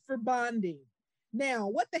good for bonding. Now,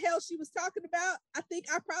 what the hell she was talking about? I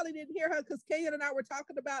think I probably didn't hear her because Kayan and I were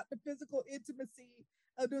talking about the physical intimacy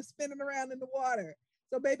of them spinning around in the water.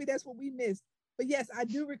 So maybe that's what we missed. But yes, I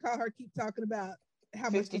do recall her keep talking about how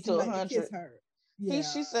much he liked to kiss her. Yeah.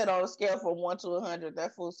 She said on a scale from 1 to 100,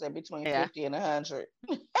 that fool said between 50 and 100.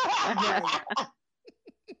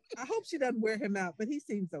 I hope she doesn't wear him out, but he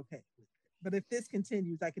seems okay. But if this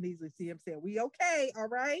continues, I can easily see him say, "We okay? All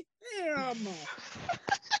right?" Damn.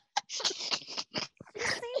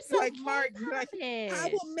 So like Martin, like,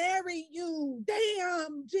 I will marry you.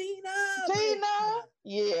 Damn, Gina.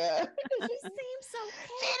 Yeah. She seems so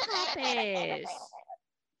popish.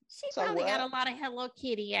 She probably got a lot of Hello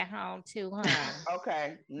Kitty at home too, huh?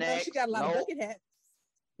 Okay. Next. No, she got a lot of bucket hats.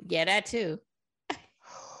 Yeah, that too.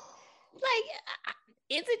 Like,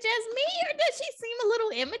 is it just me or does she seem a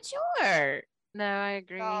little immature? No, I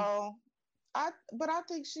agree. No, but I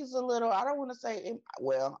think she's a little, I don't want to say,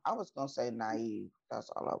 well, I was going to say naive.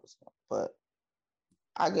 That's all I was going to, but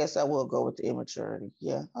I guess I will go with the immaturity.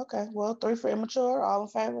 Yeah. Okay. Well, 3 for immature. All in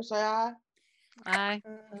favor, say aye. Aye.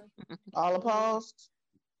 All opposed?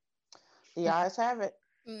 The ayes have it.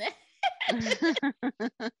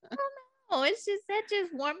 Oh, it's just that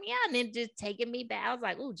just warmed me out and then just taking me back. I was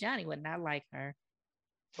like, "Oh, Johnny would not like her."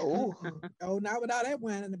 Oh, not without that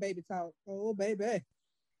wine and the baby talk. Oh, baby.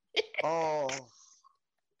 Oh,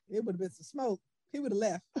 it would have been some smoke. He would have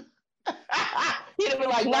left. He'd have been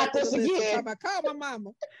like, "Not this again." Call my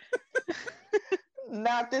mama.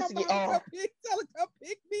 Not this again. Tell her come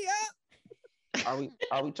pick me up.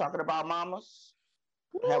 Are we talking about mamas?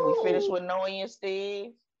 Have we finished Woo! with Noe and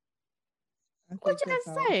Steve? I What think you that's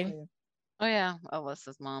guys all I'm say? saying. Oh yeah,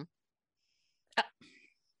 Alyssa's mom.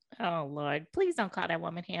 Oh Lord, please don't call that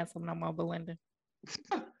woman handsome no more, Belinda.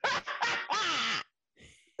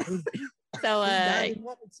 So He didn't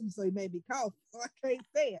want me to, so he made me cough. So I can't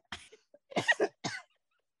say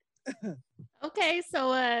it. okay,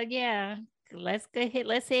 so yeah, let's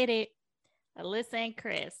hit it. Alyssa and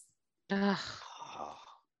Chris. Ugh.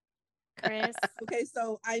 Chris. Okay,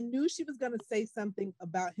 so I knew she was gonna say something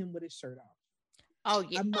about him with his shirt off. Oh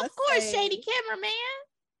yeah, I of must course, say, shady cameraman.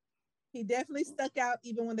 he definitely stuck out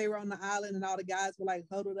even when they were on the island and all the guys were like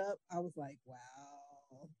huddled up. I was like, wow.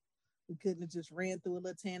 We couldn't have just ran through a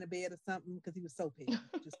little tanner bed or something because he was so pale.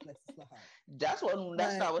 Just bless his little heart.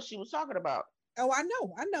 That's not what she was talking about. Oh, I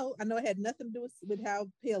know. It had nothing to do with how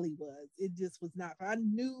pale he was. It just was not. I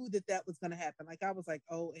knew that was going to happen. Like I was like,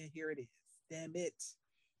 oh, and here it is. Damn it!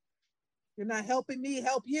 You're not helping me.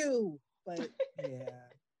 Help you. But yeah.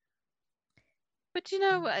 But you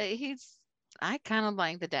know, I kind of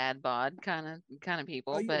like the dad bod kind of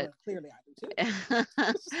people, Oh, but clearly I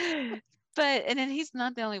do too. but and then he's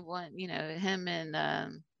not the only one. You know, him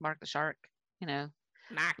and Mark the Shark. You know,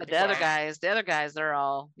 but the other guys, they're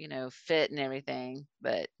all fit and everything.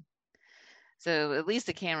 But so at least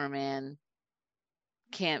the cameraman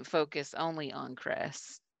can't focus only on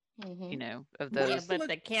Chris. Of those. Yeah, but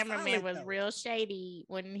the cameraman was real shady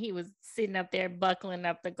when he was sitting up there buckling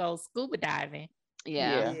up to go scuba diving.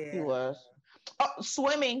 Yeah, he was.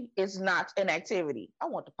 Swimming is not an activity. I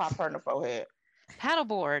want to pop her in the forehead.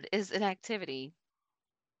 Paddleboard is an activity.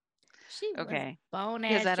 She was bone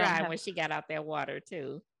ass dry when she got out that water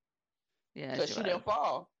too. Yeah, because she didn't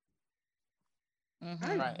fall.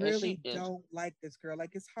 Mm-hmm. I really don't like this girl.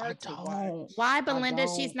 Like it's hard to watch. Why, Belinda?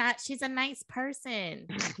 She's a nice person.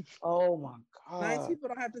 Oh my God. Nice people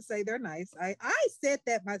don't have to say they're nice. I said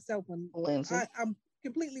that myself when I'm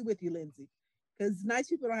completely with you, Lindsay. Because nice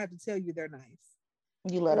people don't have to tell you they're nice.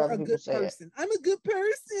 You let other people say person. I'm a good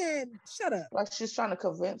person. Shut up. Like she's trying to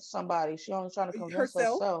convince somebody. She's only trying to convince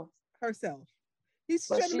herself. He's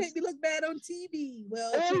trying to make me look bad on TV.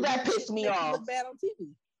 Well, that pissed me off. Look bad on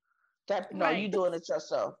TV. You doing it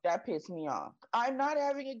yourself. That pissed me off. I'm not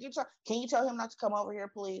having a good time. Can you tell him not to come over here,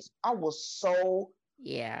 please? I was so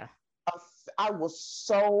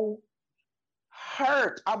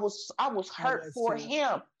hurt. I was hurt for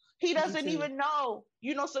him. He doesn't even know,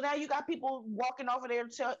 so now you got people walking over there to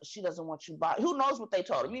tell she doesn't want you by. Who knows what they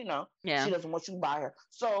told him, Yeah. She doesn't want you by her.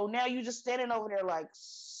 So now you just standing over there like,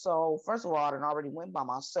 so first of all, I already went by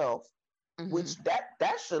myself, which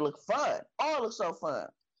that should look fun. Oh, it looks so fun.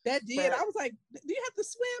 That did. But I was like, do you have to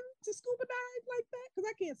swim to scuba dive like that?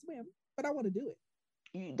 Because I can't swim, but I want to do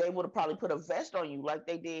it. They would have probably put a vest on you like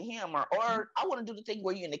they did him, or I want to do the thing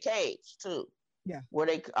where you're in the cage too. Yeah.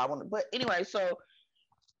 But anyway, so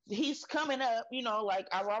he's coming up, like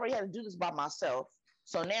I've already had to do this by myself.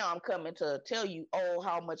 So now I'm coming to tell you,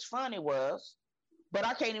 how much fun it was. But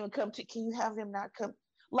I can't even can you have him not come?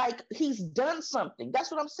 Like he's done something. That's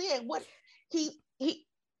what I'm saying. What he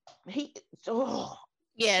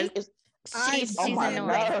yeah. She's annoying.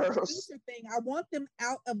 Thing. I want them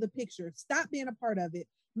out of the picture. Stop being a part of it.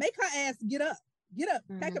 Make her ass get up,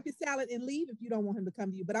 pack up your salad and leave if you don't want him to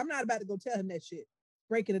come to you. But I'm not about to go tell him that shit,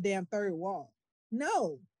 breaking a damn third wall.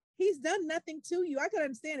 No, he's done nothing to you. I could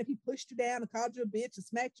understand if he pushed you down and called you a bitch or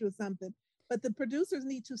smacked you or something, but the producers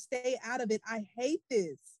need to stay out of it. I hate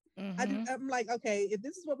this. I'm like, okay, if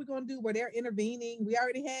this is what we're going to do where they're intervening, we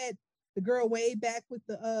already had the girl way back with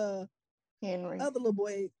the Henry, other little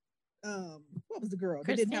boy. What was the girl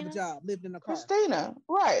that didn't have a job, lived in a car? Christina,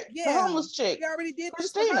 right? Yeah, the homeless chick. We already did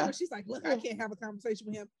Christina. This for her. She's like, look, I can't have a conversation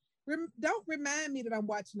with him. Don't remind me that I'm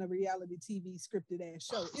watching a reality TV scripted ass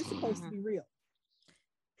show. It's supposed to be real.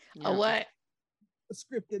 A what? A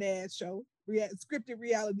scripted ass show. Scripted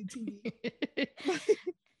reality TV.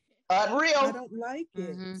 Unreal. I don't like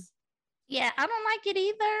it. Yeah, I don't like it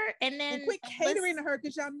either. And then quit catering to her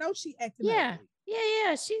because y'all know she acting. Yeah.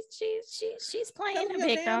 She's playing the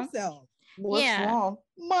victim. What's wrong?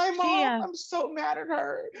 My mom, I'm so mad at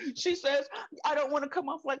her. She says, I don't want to come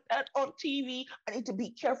off like that on TV. I need to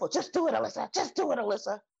be careful. Just do it, Alyssa. Just do it,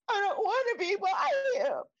 Alyssa. I don't want to be by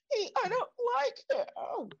him. I don't like it.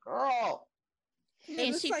 Oh, girl. And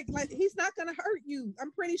it's like he's not going to hurt you.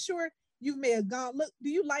 I'm pretty sure you may have gone. Look, do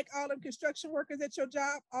you like all them construction workers at your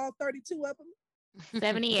job? All 32 of them?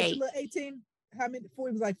 78. 18. How many? It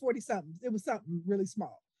was like 40 something. It was something really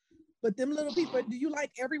small. But them little people, do you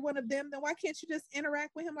like every one of them? Then why can't you just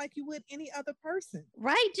interact with him like you would any other person?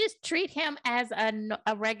 Right. Just treat him as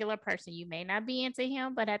a regular person. You may not be into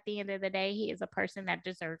him, but at the end of the day, he is a person that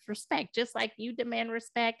deserves respect. Just like you demand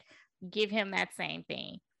respect, give him that same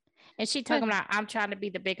thing. And she talking about, I'm trying to be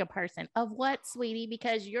the bigger person. Of what, sweetie?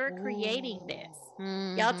 Because you're creating this.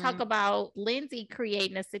 Y'all talk Mhm. about Lindsay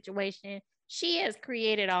creating a situation. She has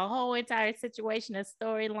created a whole entire situation, a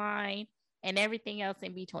storyline, and everything else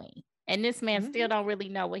in between. And this man still don't really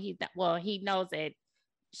know what he knows that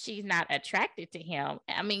she's not attracted to him.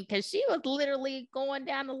 I mean, because she was literally going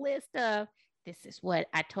down the list of, this is what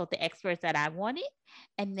I told the experts that I wanted,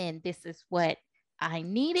 and then this is what I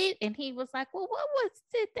needed. And he was like, well, what was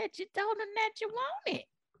it that you told him that you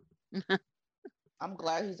wanted? I'm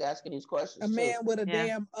glad he's asking these questions A too. man with a Yeah.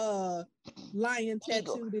 damn lion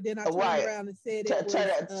Eagle. tattooed, and then I turned Right. around and said To it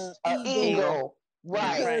was eagle. eagle.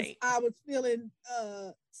 Right. Because Right. I was feeling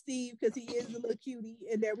Steve because he is a little cutie,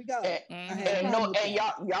 and there we go. And, I had a and problem no, with and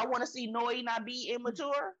that. y'all want to see Noi not be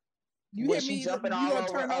immature? You When hear she me? jumping You all gonna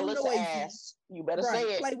over turn on Alyssa's noisy, ass. You better right?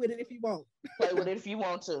 say it. Play with it if you want, Play with it if you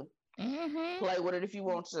want to. Mm-hmm. Play with it if you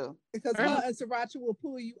want to. because her and Sriracha will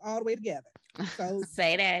pull you all the way together. So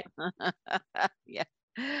Say that. Yeah.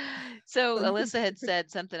 So So you can- Alyssa had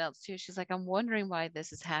said something else too. She's like, I'm wondering why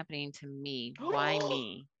this is happening to me. Why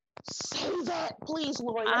me? Say that, please,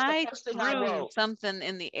 Lori. That's I the first thing I threw wrote. something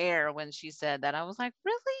in the air when she said that. I was like,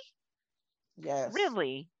 really? Yes.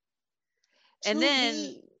 Really? And To then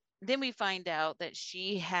me. then we find out that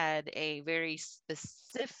she had a very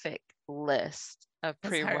specific list of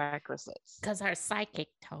That's her. prerequisites. Because her psychic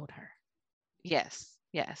told her. Yes,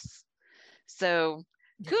 yes. So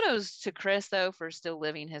kudos to Chris though for still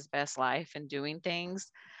living his best life and doing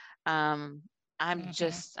things.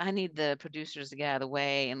 I need the producers to get out of the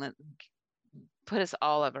way and put us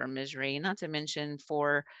all of our misery. Not to mention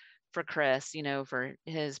for Chris, for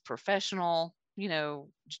his professional,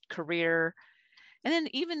 career, and then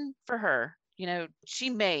even for her, she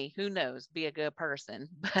may, who knows, be a good person,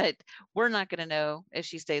 but we're not going to know if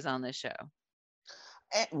she stays on this show.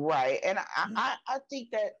 Right. And I think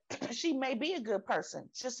that she may be a good person,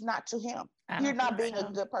 just not to him. I You're don't not think being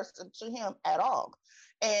a good person to him at all.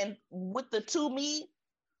 And with the to me,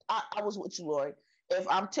 I was with you, Lori. If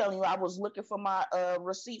I'm telling you, I was looking for my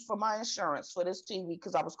receipt for my insurance for this TV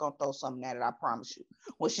because I was gonna throw something at it. I promise you.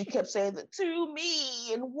 When she kept saying that to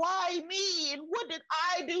me and why me and what did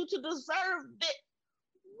I do to deserve it?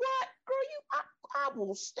 What, girl? I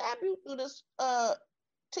will stab you through this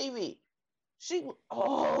TV.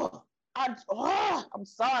 I'm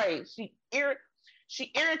sorry.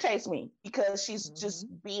 She irritates me because she's just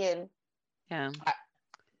being. Yeah.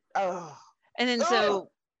 Oh. And then so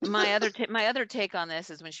my other take on this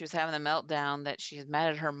is when she was having the meltdown that she's mad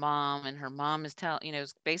at her mom and her mom is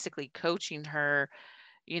is basically coaching her,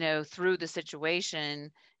 through the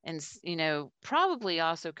situation and, probably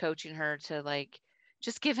also coaching her to like,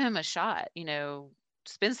 just give him a shot,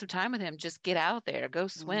 spend some time with him, just get out there, go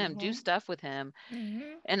swim, do stuff with him.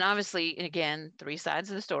 And obviously, again, three sides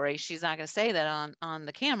of the story. She's not going to say that on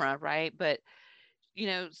the camera, right? But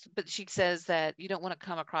but she says that you don't want to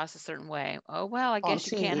come across a certain way. Oh, well, I guess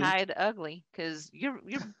you can't TV. hide ugly because you're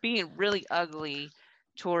being really ugly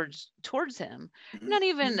towards him. You're not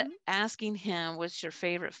even asking him what's your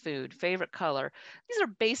favorite food, favorite color. These are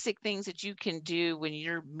basic things that you can do when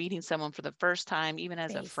you're meeting someone for the first time, even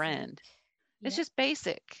as a friend. It's just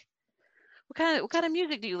basic. What kind of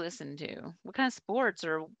music do you listen to? What kind of sports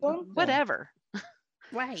or whatever?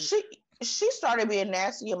 Right. She started being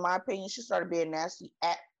nasty, in my opinion. She started being nasty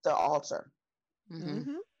at the altar.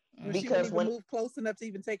 When Because she wouldn't even move close enough to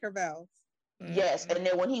even take her vows. Yes, and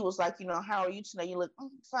then when he was like, how are you today? You look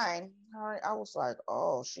fine. All right. I was like,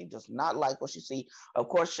 oh, she does not like what she see. Of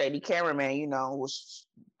course, shady cameraman, was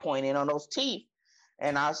pointing on those teeth,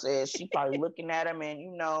 and I said she probably looking at him,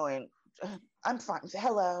 and and I'm fine.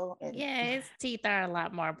 Hello. And his teeth are a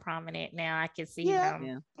lot more prominent now. I can see them.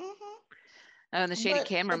 Yeah. Oh, and the shady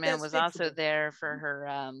cameraman was also there for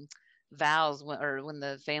her vows when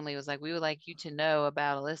the family was like, we would like you to know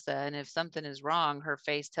about Alyssa, and if something is wrong, her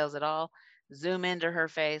face tells it all. Zoom into her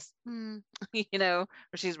face, or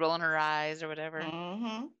she's rolling her eyes or whatever.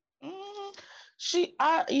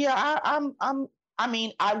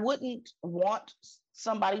 I wouldn't want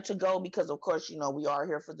somebody to go because, of course, we are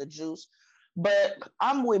here for the juice. But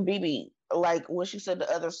I'm with BB. Like when she said the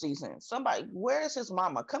other season, somebody, where is his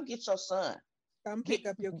mama? Come get your son. Come pick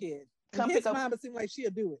up your kid. Come his pick up. mama seemed like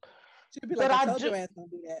she'll do it. She'll be like, I told your ass don't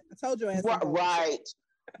do that. I told your ass don't do right.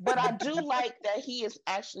 But I do like that he is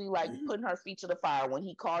actually like putting her feet to the fire when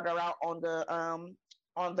he called her out on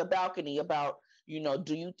the balcony about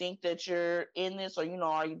Do you think that you're in this, or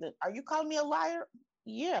are you calling me a liar?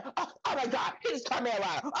 Yeah. Oh my God, he just called me a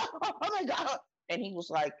liar. Oh my God. And he was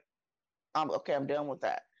like, okay, I'm done with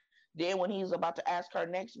that. Then when he's about to ask her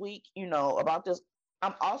next week, about this,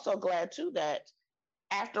 I'm also glad too that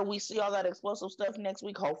after we see all that explosive stuff next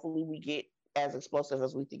week, hopefully we get as explosive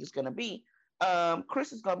as we think it's gonna be.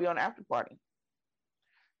 Chris is gonna be on the after party.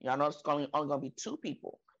 Y'all know it's only gonna be 2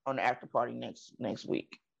 people on the after party next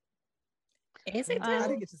week. Is it I two?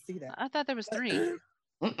 didn't get to see that. I thought there was 3.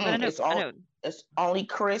 But I Mm-mm, know, it's only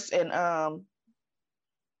Chris and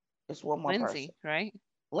it's one more Lindsay, person. right?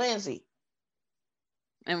 Lindsay.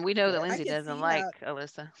 And we know that I Lindsay can doesn't see like how-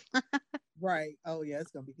 Alyssa. Right. Oh yeah,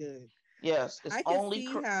 it's gonna be good. Yes, it's I can only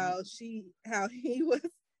see how he was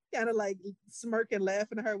kind of like smirking,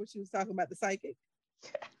 laughing at her when she was talking about the psychic.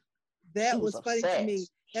 That She was was funny to upset. me.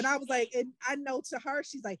 And I was like, and I know to her,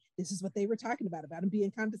 she's like, this is what they were talking about him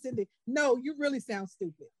being condescending. No, you really sound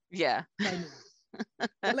stupid. Yeah. Right now.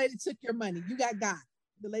 The lady took your money. You got God.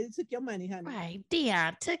 The lady took your money, honey. Right.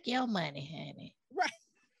 Dion took your money, honey.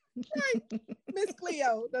 Right. Miss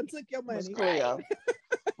Cleo done took your Miss money. Cleo.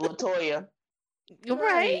 Latoya.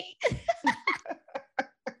 Right.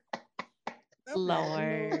 Okay,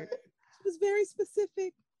 Lord. She was very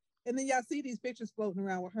specific. And then y'all see these pictures floating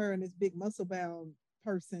around with her and this big muscle bound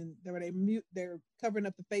person. They're covering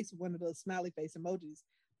up the face with one of those smiley face emojis.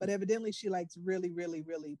 But evidently she likes really, really,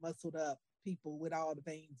 really muscled up people with all the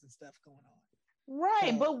veins and stuff going on.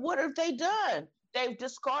 Right, So- but what have they done? They've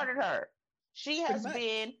discarded her. She has much.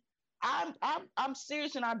 been. I'm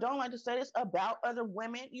serious, and I don't like to say this about other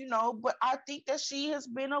women, but I think that she has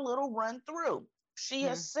been a little run through. She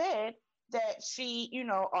has said that she,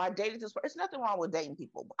 I dated this person. There's nothing wrong with dating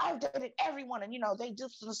people. I've dated everyone, and they do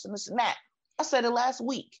this and this and that. I said it last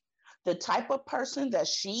week. The type of person that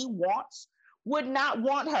she wants would not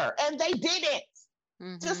want her, and they didn't.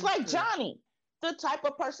 Just like Johnny, the type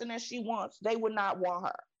of person that she wants, they would not want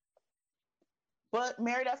her. But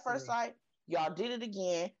Married at First Sight, y'all did it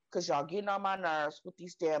again because y'all getting on my nerves with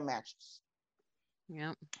these damn matches.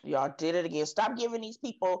 Yep. Y'all did it again. Stop giving these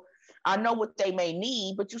people, I know what they may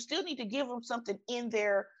need, but you still need to give them something in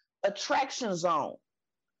their attraction zone.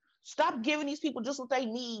 Stop giving these people just what they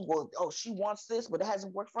need. Well, she wants this, but it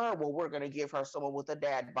hasn't worked for her. Well, we're going to give her someone with a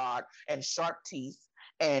dad bod and sharp teeth,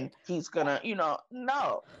 and he's going to,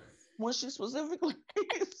 no. When she specifically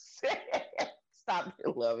said, stop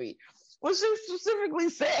it, Lovey. When she specifically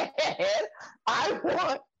said, I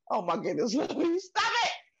want, oh my goodness, Lovey, stop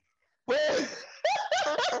it.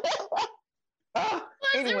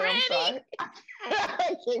 Anyway, I'm sorry.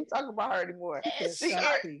 I can't talk about her anymore. She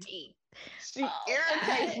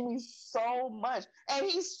irritates me so much. And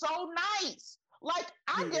he's so nice. Like,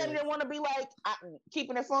 I didn't want to be like,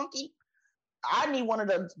 keeping it funky. I need one of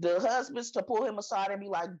the husbands to pull him aside and be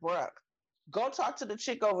like, bruh, go talk to the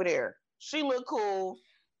chick over there. She look cool.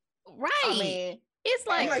 Right. I mean, it's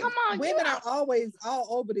like, come on. Women are always all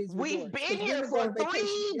over these we've resorts, been 'cause here women go for on vacation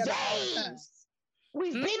 3 together all the time. days.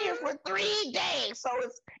 We've been here for 3 days. So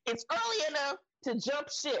it's early enough to jump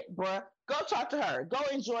ship, bruh. Go talk to her. Go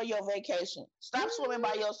enjoy your vacation. Stop swimming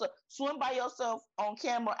by yourself. Swim by yourself on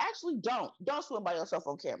camera. Actually, don't swim by yourself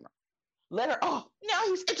on camera. Let her, now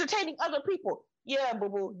he's entertaining other people. Yeah,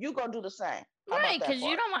 boo-boo, you gonna do the same. Right, because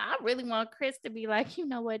I really want Chris to be like, you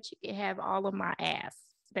know what, you can have all of my ass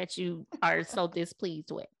that you are so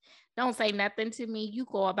displeased with. Don't say nothing to me. You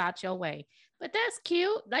go about your way. But that's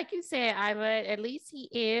cute. Like you said, Iva, at least he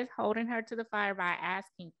is holding her to the fire by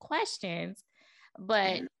asking questions.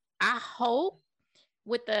 But I hope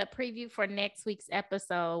with the preview for next week's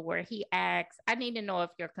episode where he asks, I need to know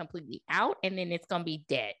if you're completely out, and then it's going to be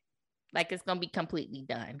dead. Like it's going to be completely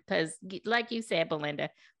done. Because like you said, Belinda,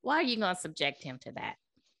 why are you going to subject him to that?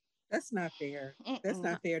 That's not fair. That's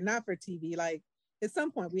not fair. Not for TV. Like at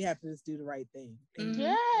some point we have to just do the right thing. And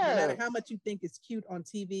no matter how much you think it's cute on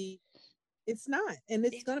TV, it's not. And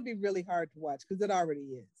it's going to be really hard to watch because it already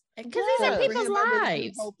is. Because these are people's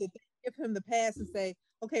lives. Hope that they give him the pass and say,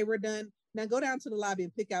 okay, we're done. Now go down to the lobby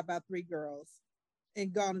and pick out about 3 girls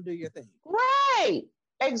and go on and do your thing. Right.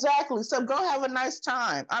 Exactly. So go have a nice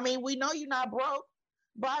time. I mean, we know you're not broke.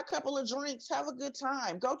 Buy a couple of drinks. Have a good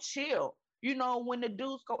time. Go chill. When the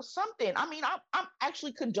dudes go something. I mean, I'm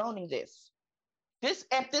actually condoning this.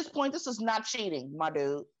 At this point, this is not cheating, my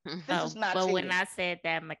dude. This is not cheating. When I said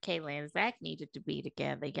that Michaela and Zach needed to be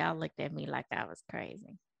together, y'all looked at me like I was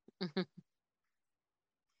crazy.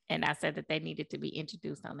 And I said that they needed to be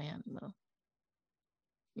introduced on the honeymoon.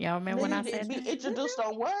 Y'all remember when I said be that? Introduced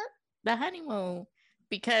on what? The honeymoon.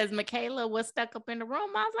 Because Michaela was stuck up in the room.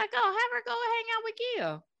 I was like, oh, have her go hang out with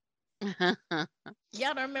Gil.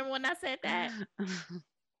 Y'all don't remember when I said that?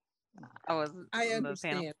 I was I on the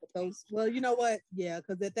panel. understand, but those. Well, you know what? Yeah,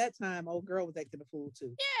 because at that time, old girl was acting a fool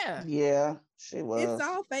too. Yeah. Yeah, she It's was.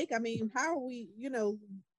 all fake. I mean, how are we?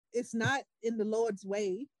 It's not in the Lord's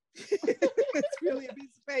way. It's really a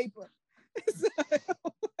piece of paper. So,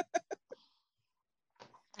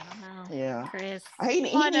 I don't know. Yeah. Chris. He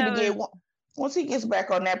Well, I need to get know. one. Once he gets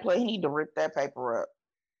back on that plane, he need to rip that paper up.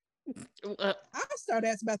 I'll start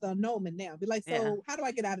asking about the annulment now. Be like, Yeah. so how do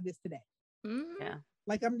I get out of this today? Mhm, Yeah.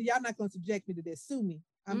 Like, y'all not going to subject me to this. Sue me.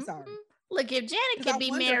 I'm mhm. sorry. Look, if Janet Because I could be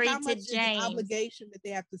wonder how married to much is the James, obligation that they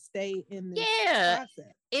have to stay in this yeah.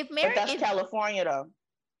 process. If But Mary, that's if, California though.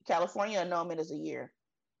 California annulment is a year.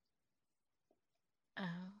 oh,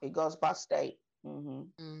 It goes by state. Hmm.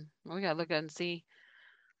 We gotta look at and see.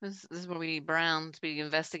 This is where we need Brown to be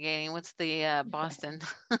investigating. What's the Boston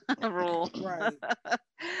rule? Right.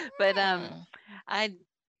 But hmm.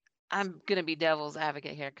 I'm gonna be devil's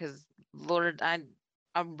advocate here because Lord, I'm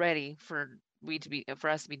ready for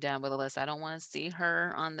us to be done with Alyssa. I don't want to see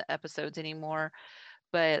her on the episodes anymore,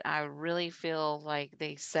 but I really feel like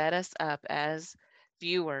they set us up as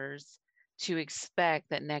viewers to expect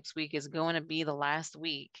that next week is going to be the last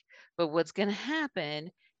week. But what's going to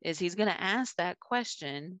happen is he's going to ask that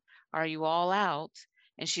question, are you all out?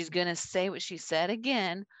 And she's going to say what she said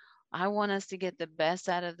again. I want us to get the best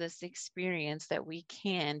out of this experience that we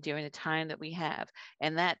can during the time that we have.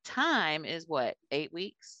 And that time is what, 8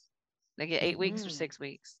 weeks? They get 8 weeks or Mhm. 6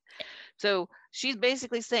 weeks. So she's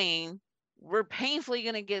basically saying, we're painfully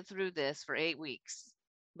going to get through this for 8 weeks.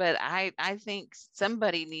 But I think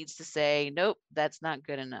somebody needs to say, nope, that's not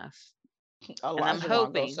good enough. And I'm Elijah gonna go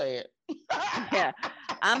hoping, say it. yeah,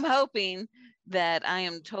 I'm hoping that I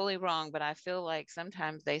am totally wrong, but I feel like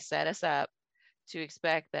sometimes they set us up to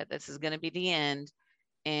expect that this is going to be the end,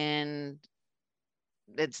 and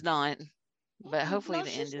it's not. But hopefully No, the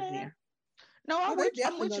she's end is there. near. No, Oh, they're I'm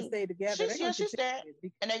definitely with going to you. stay together. They're going to She's continue there,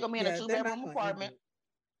 it. and they're gonna be in a Yeah, they're not two-bedroom going to end apartment.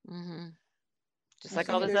 it. Hmm Just And like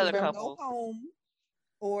she all Okay, those either other will two-bedroom. go couples. home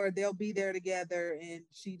or they'll be there together and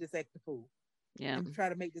she just act the fool Yeah. and try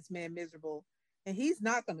to make this man miserable. And he's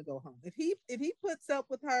not going to go home. If he puts up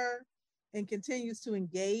with her and continues to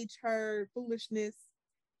engage her foolishness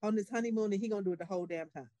on this honeymoon, then he going to do it the whole damn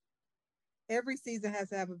time. Every season has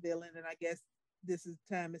to have a villain, and I guess this is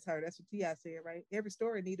time is her. That's what Ti said, right? Every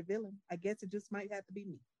story need a villain. I guess it just might have to be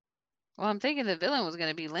me. Well, I'm thinking the villain was going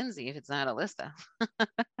to be Lindsay if it's not Alyssa.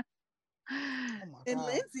 Oh my And god.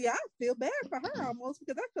 Lindsay, I feel bad for her almost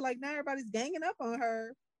because I feel like now everybody's ganging up on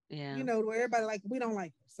her. Yeah. Where everybody like we don't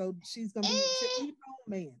like her, so she's gonna be Eh, even her own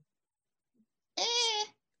man,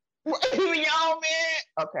 Even your own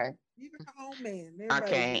man. Okay, even her own man. I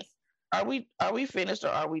Everybody can't. just Are we finished or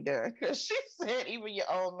are we done? Because she said even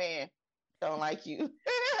your own man don't like you.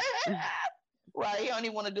 Right? He don't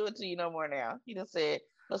even want to do it to you no more now. He done said,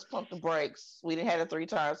 let's pump the brakes. We didn't have it 3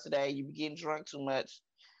 times today. You be getting drunk too much.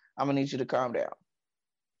 I'm gonna need you to calm down.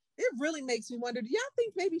 it really makes me wonder. Do y'all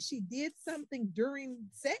think maybe she did something during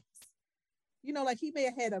sex? Like he may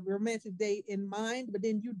have had a romantic date in mind, but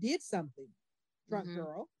then you did something, drunk hmm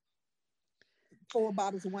girl, 4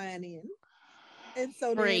 bottles of wine in, and so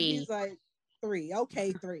then Free. he's like, 3,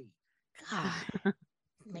 okay, 3. God,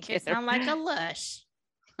 make Get it sound like a lush.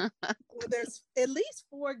 Well, there's at least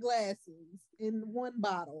 4 glasses in one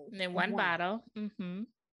bottle. And then of one wine. bottle. Mm-hmm.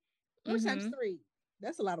 4 times 3.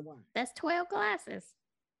 That's a lot of wine. That's 12 glasses.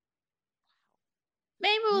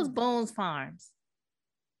 Maybe it was Boone's Farms.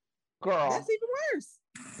 Girl, That's even worse.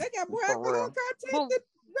 They got more For alcohol real. content Well, than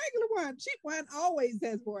regular wine. Cheap wine always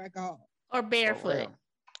has more alcohol. Or for barefoot.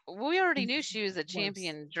 real. we already knew she was a Worse.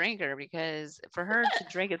 champion drinker because for her to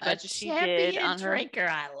drink as A much as she did champion drinker.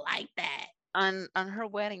 I like that. on her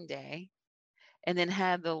wedding day, and then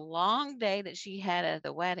had the long day that she had at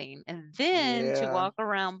the wedding, and then to Yeah. walk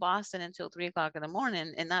around Boston until 3 o'clock in the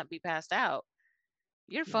morning and not be passed out,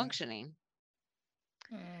 you're Yeah. functioning.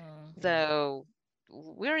 Mm. So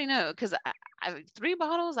we already know because 3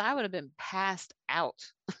 bottles, I would have been passed out.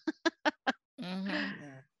 Mm-hmm.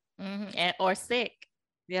 Yeah. Mm-hmm. Or sick.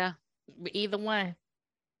 Yeah. Either one.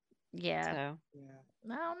 Yeah. So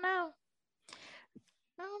Yeah. I don't know.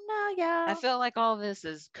 I don't know, I y'all. feel like all this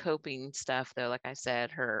is coping stuff, though. Like I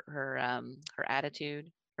said, her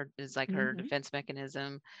attitude is like her Mm-hmm. defense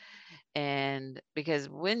mechanism. And because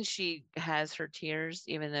when she has her tears,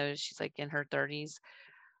 even though she's like in her 30s,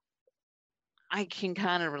 I can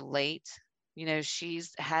kind of relate.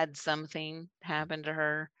 She's had something happen to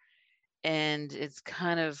her, and it's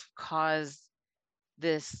kind of caused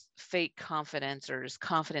this fake confidence or this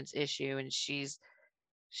confidence issue. And she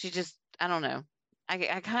just, I don't know.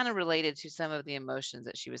 I kind of related to some of the emotions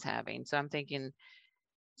that she was having. So I'm thinking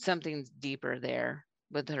something's deeper there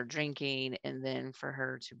with her drinking, and then for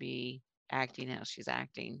her to be acting how she's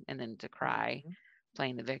acting, and then to cry, Mhm.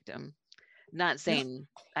 playing the victim. Not saying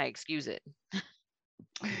I excuse it.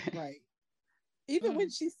 Right. Even when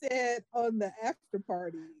Mm. she said on the after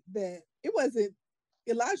party that it wasn't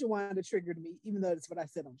Elijah Wanda that triggered me, even though that's what I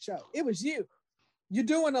said on the show. It was you. You're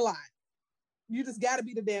doing a lot. You just got to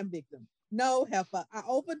be the damn victim. No, Heffa. I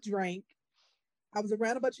overdrank. I was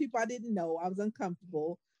around a bunch of people I didn't know. I was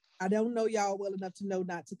uncomfortable. I don't know y'all well enough to know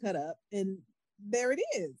not to cut up. And there it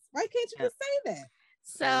is. Why can't you Yeah. just say that?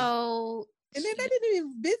 So And then they didn't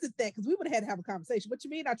even visit that because we would have had to have a conversation. What you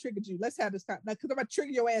mean I triggered you? Let's have this time because I'm gonna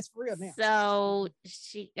trigger your ass for real now. So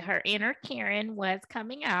her inner Karen was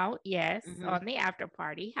coming out, yes, Mhm. on the after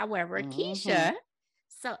party. However, Mhm. Keisha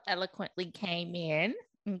so eloquently came in,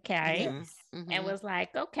 okay, Yes. and Mhm. was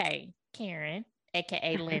like, "Okay, Karen,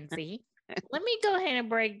 aka Lindsay, let me go ahead and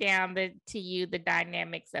break down to you the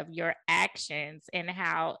dynamics of your actions and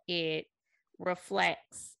how it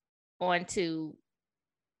reflects onto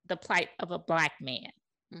the plight of a Black man."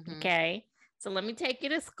 Mhm. Okay. So let me take you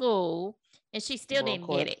to school. And she still Real didn't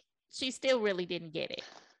get quick. it. She still really didn't get it.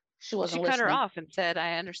 She She wasn't cut her listening. off and said,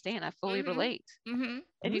 "I understand. I fully Mhm. relate." Mm-hmm.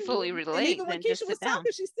 If you Mhm. fully And relate, even when then just Keisha was sit down.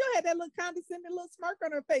 talking, she still had that little condescending little smirk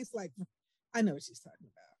on her face, like, I know what she's talking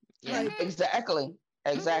about. Yeah. Like, Exactly.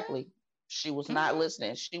 Exactly. She was not Mhm.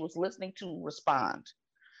 listening. She was listening to respond.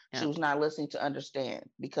 She Yeah. was not listening to understand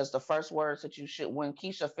because the first words that you should, when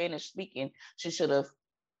Keisha finished speaking, she should have,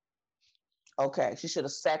 okay, she should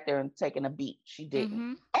have sat there and taken a beat. She didn't.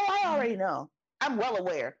 Mhm. Oh, I already know. I'm well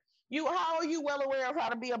aware. How are you well aware of how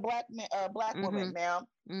to be a black woman, Mhm. ma'am?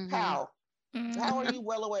 Mhm. How? How are Mhm. you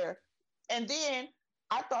well aware? And then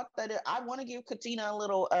I thought that I want to give Katina a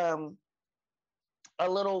little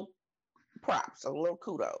props, a little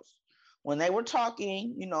kudos. When they were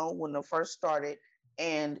talking, when they first started,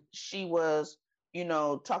 and she was,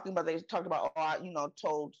 talking about, they talked about,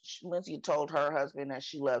 oh, Lindsay told her husband that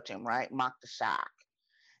she loved him, right? Mock the shock.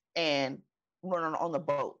 And running on the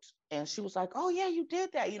boat. And she was like, oh, yeah, you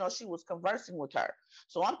did that. She was conversing with her.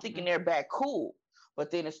 So I'm thinking Mhm. they're back cool.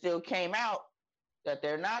 But then it still came out that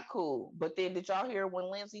they're not cool. But then did y'all hear when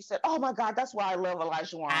Lindsay said, oh my God, that's why I love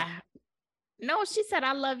Elijah Wan? No, she said,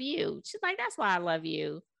 "I love you." She's like, "That's why I love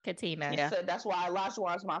you, Katina." She Yeah. said that's why Elijah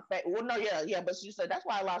Wan's my favorite. Well, no, yeah, but she said that's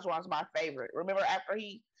why Elijah Wan's my favorite. Remember after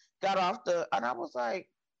he got off and I was like,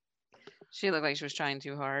 She looked like she was trying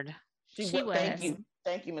too hard. She thank was.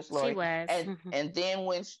 you, Miss She Lori. was. And Mhm. and then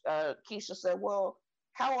when Keisha said, well,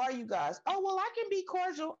 how are you guys? Oh, well, I can be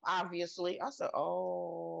cordial, obviously. I said,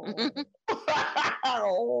 oh,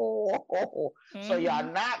 oh, so y'all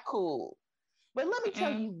Mhm. not cool. But let me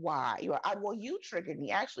tell Mm-mm. you why. Well, you triggered me.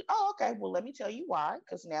 Actually, oh, okay. Well, let me tell you why.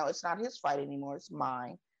 Because now it's not his fight anymore. It's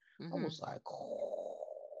mine. I Mhm. was like, oh.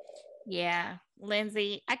 Yeah,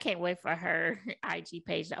 Lindsay, I can't wait for her IG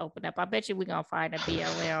page to open up. I bet you we're gonna find a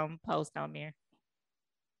BLM post on there.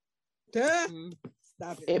 duh, Mhm.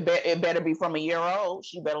 stop it. It better be from a year old.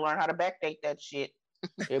 She better learn how to backdate that shit.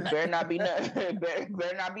 It better not be nothing. It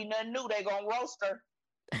better not be nothing new. They gonna roast her.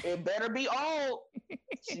 It better be old.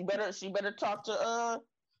 She better talk to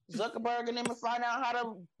Zuckerberg and them and find out how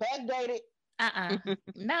to backdate it.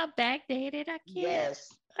 Not backdated. I can't. Yes,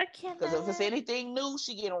 I because if it's cannot. anything new,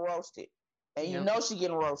 she getting roasted, and you Yep. know she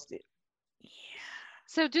getting roasted.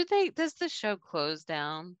 So does the show close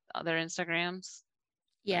down their Instagrams?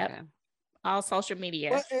 Yep. Okay. All social media.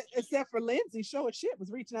 Well, except for Lindsay, showing shit was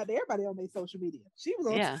reaching out to everybody on their social media. She was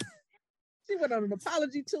on. Yeah. She went on an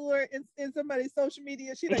apology tour in somebody's social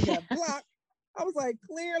media. She done got blocked. I was like,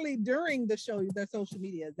 clearly during the show, their social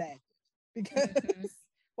media is active because Mhm.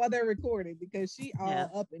 while they're recording, because she all Yeah.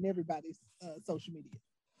 up in everybody's social media.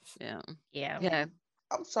 Yeah. Yeah. Yeah.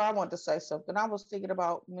 I'm sorry, I wanted to say something. I was thinking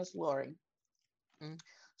about Miss Lori. Mm.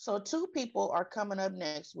 So two people are coming up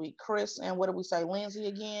next week, Chris and what did we say, Lindsay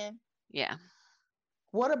again? Yeah.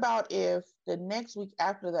 What about if the next week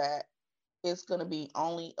after that it's going to be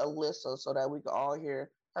only Alyssa so that we can all hear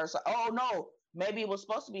her say, oh no, maybe it was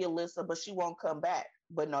supposed to be Alyssa, but she won't come back.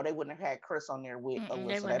 But no, they wouldn't have had Chris on there with They Alyssa.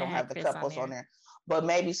 They wouldn't don't have have the Chris on couples on there. there. But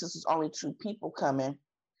maybe since it's only two people coming,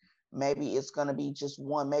 maybe it's going to be just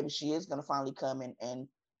one. Maybe she is going to finally come and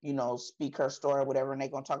speak her story or whatever. And they're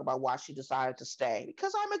going to talk about why she decided to stay.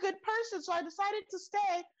 Because I'm a good person. So I decided to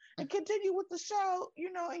stay and continue with the show,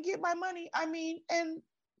 and get my money. I mean, and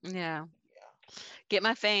Yeah. Get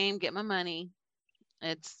my fame, get my money.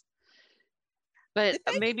 It's but Did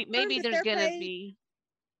they maybe confirm that there's they're gonna paid? be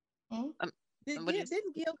hmm? what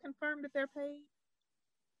Didn't Gil confirm that they're paid?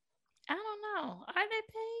 I don't know. Are they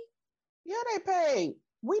paid? Yeah, they paid.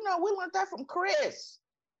 We know. We learned that from Chris.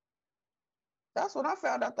 That's when I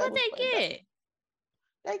found out What was they paid. get?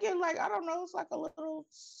 They get like, I don't know, it's like a little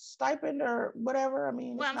stipend or whatever. I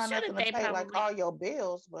mean, Well, it's I'm not sure that nothing to they pay like probably- all your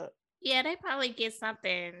bills, but Yeah, they probably get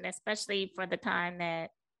something, especially for the time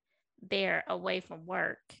that they're away from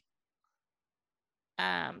work.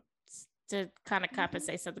 To kind of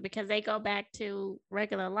compensate something because they go back to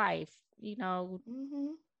regular life,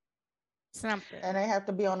 something. and they have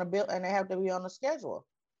to be on the bill and they have to be on the schedule.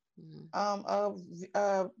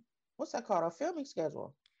 What's that called? A filming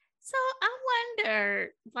schedule. So I wonder,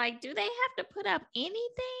 like, do they have to put up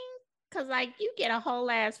anything? Because, like, you get a whole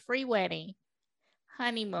ass free wedding,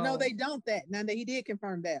 honeymoon. No, they don't. That now he did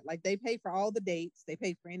confirm that. Like, they pay for all the dates, they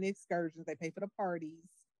pay for any excursions, they pay for the parties,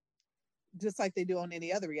 just like they do on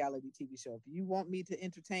any other reality TV show. If you want me to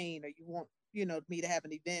entertain or you want, me to have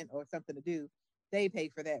an event or something to do, they pay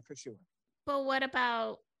for that for sure. But what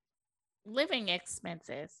about living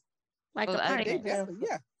expenses? Like Well, a I party? They definitely,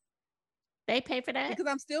 yeah, They pay for that? because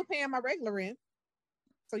I'm still paying my regular rent,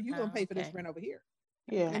 so you're gonna pay for this okay. rent over here.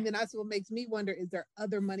 Yeah. And then that's what makes me wonder: is there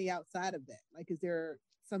other money outside of that? Like, is there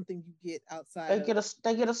something you get outside?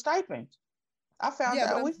 They get a stipend. I found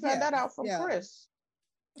that we found that out from Chris.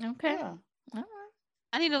 Okay. Yeah. All right.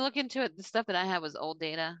 I need to look into it. The stuff that I had was old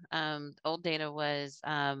data. Old data was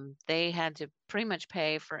they had to pretty much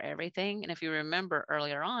pay for everything. And if you remember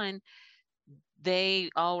earlier on, they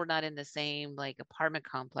all were not in the same like apartment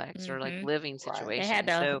complex or like living situation.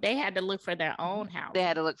 They had to look for their own house. They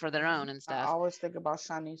had to look for their own and I stuff. always think about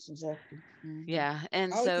Shanice and Jeffrey. Yeah.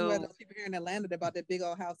 And I always think about so those people here in Atlanta that bought that big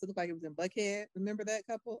old house. It looked like it was in Buckhead. Remember that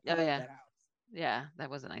couple? Oh, I love yeah. that house. yeah, that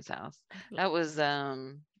was a nice house. That was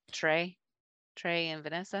Trey and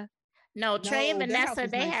Vanessa. No, Trey and No, their house Vanessa,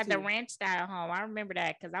 was they nice had the too. ranch style home. I remember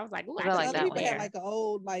that because I was like, ooh, I I like like that Other one. people had like an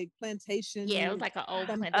old like plantation. Yeah, it was like an old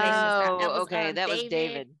something. plantation style. Oh, okay, that was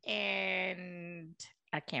David. And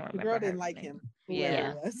I can't The remember. girl her didn't like name. him. Yeah.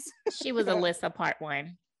 Whoever it was. She was Alyssa part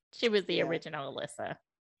one. She was the Yeah. original Alyssa.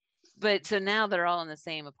 But so now they're all in the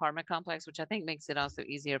same apartment complex, which I think makes it also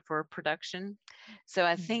easier for production. So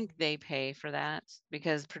I think they pay for that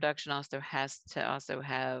because production also has to also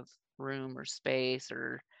have room or space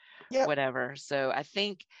or Yep. whatever. So I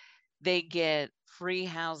think they get free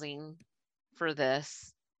housing for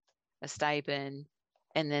this, a stipend,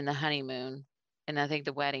 and then the honeymoon, and I think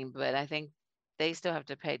the wedding. But I think they still have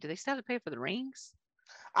to pay. Do they still have to pay for the rings?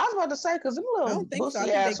 I was about to say because them I little don't think so. I bussy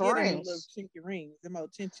think ass they get in the rings. little chinky rings, them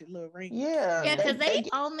old chinchy little rings. Yeah. Yeah, because they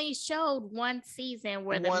get- only showed one season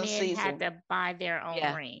where the One men had season. to buy their own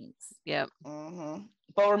Yeah. rings. Yep.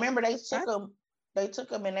 But remember, they took them. They took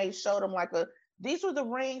them and they showed them like these were the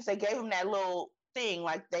rings. They gave them that little thing,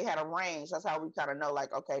 like they had a range. That's how we kind of know,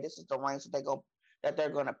 like, okay, this is the range that they're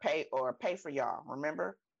gonna pay for y'all.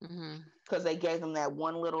 Remember? Because they gave them that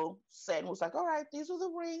one little set and was like, all right, these are the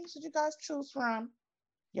rings that you guys choose from.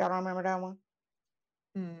 Y'all don't remember that one?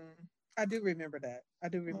 I do remember that.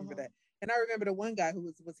 that. And I remember the one guy who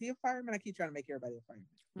was he a fireman? I keep trying to make everybody a fireman.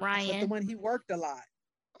 But the Ryan. one he worked a lot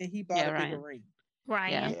and he bought a bigger ring.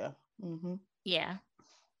 Ryan. Yeah. Yeah.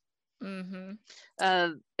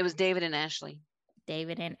 It was David and Ashley.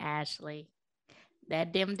 David and Ashley.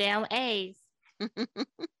 That dim down A's.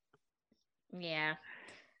 Yeah.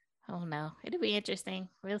 Oh no. It'll be interesting.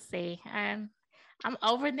 We'll see. I'm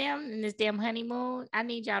over them in this damn honeymoon. I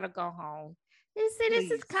need y'all to go home. This is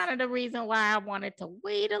Please. kind of the reason why I wanted to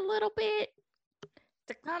wait a little bit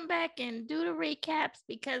to come back and do the recaps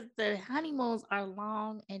because the honeymoons are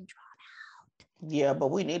long and drawn. Yeah, but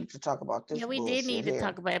we needed to talk about this. Yeah, we did need to here.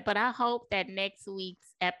 talk about it, but I hope that next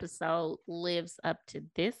week's episode lives up to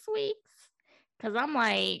this week's. Because I'm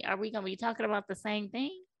like, are we going to be talking about the same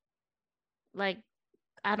thing? Like,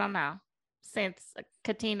 I don't know. Since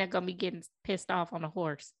Katina going to be getting pissed off on a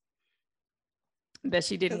horse that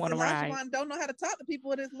she didn't want to ride. One don't know how to talk to people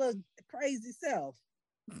with his little crazy self.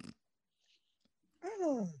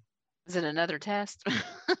 Oh. Is it another test?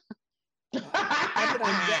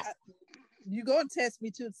 You gonna test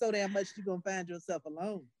me too so damn much you're gonna find yourself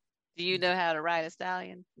alone. Do you know how to ride a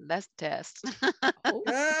stallion? That's the test.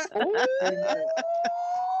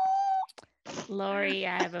 Lori,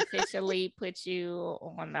 I have officially put you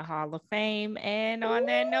on the Hall of Fame. And on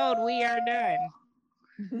that note, we are done.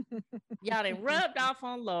 Y'all done rubbed off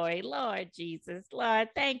on Lori. Lord Jesus. Lord,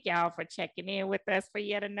 thank y'all for checking in with us for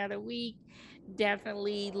yet another week.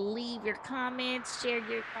 Definitely leave your comments, share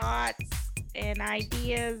your thoughts and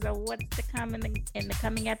ideas of what's to come in the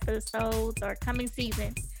coming episodes or coming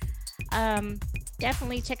season.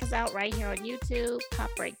 Definitely check us out right here on YouTube,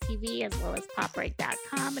 Pop Break TV, as well as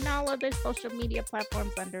popbreak.com and all other social media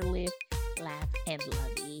platforms under Live, Laugh, and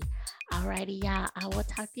Lovey. All Alrighty, y'all. I will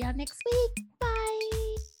talk to y'all next week.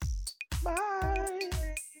 Bye. Bye.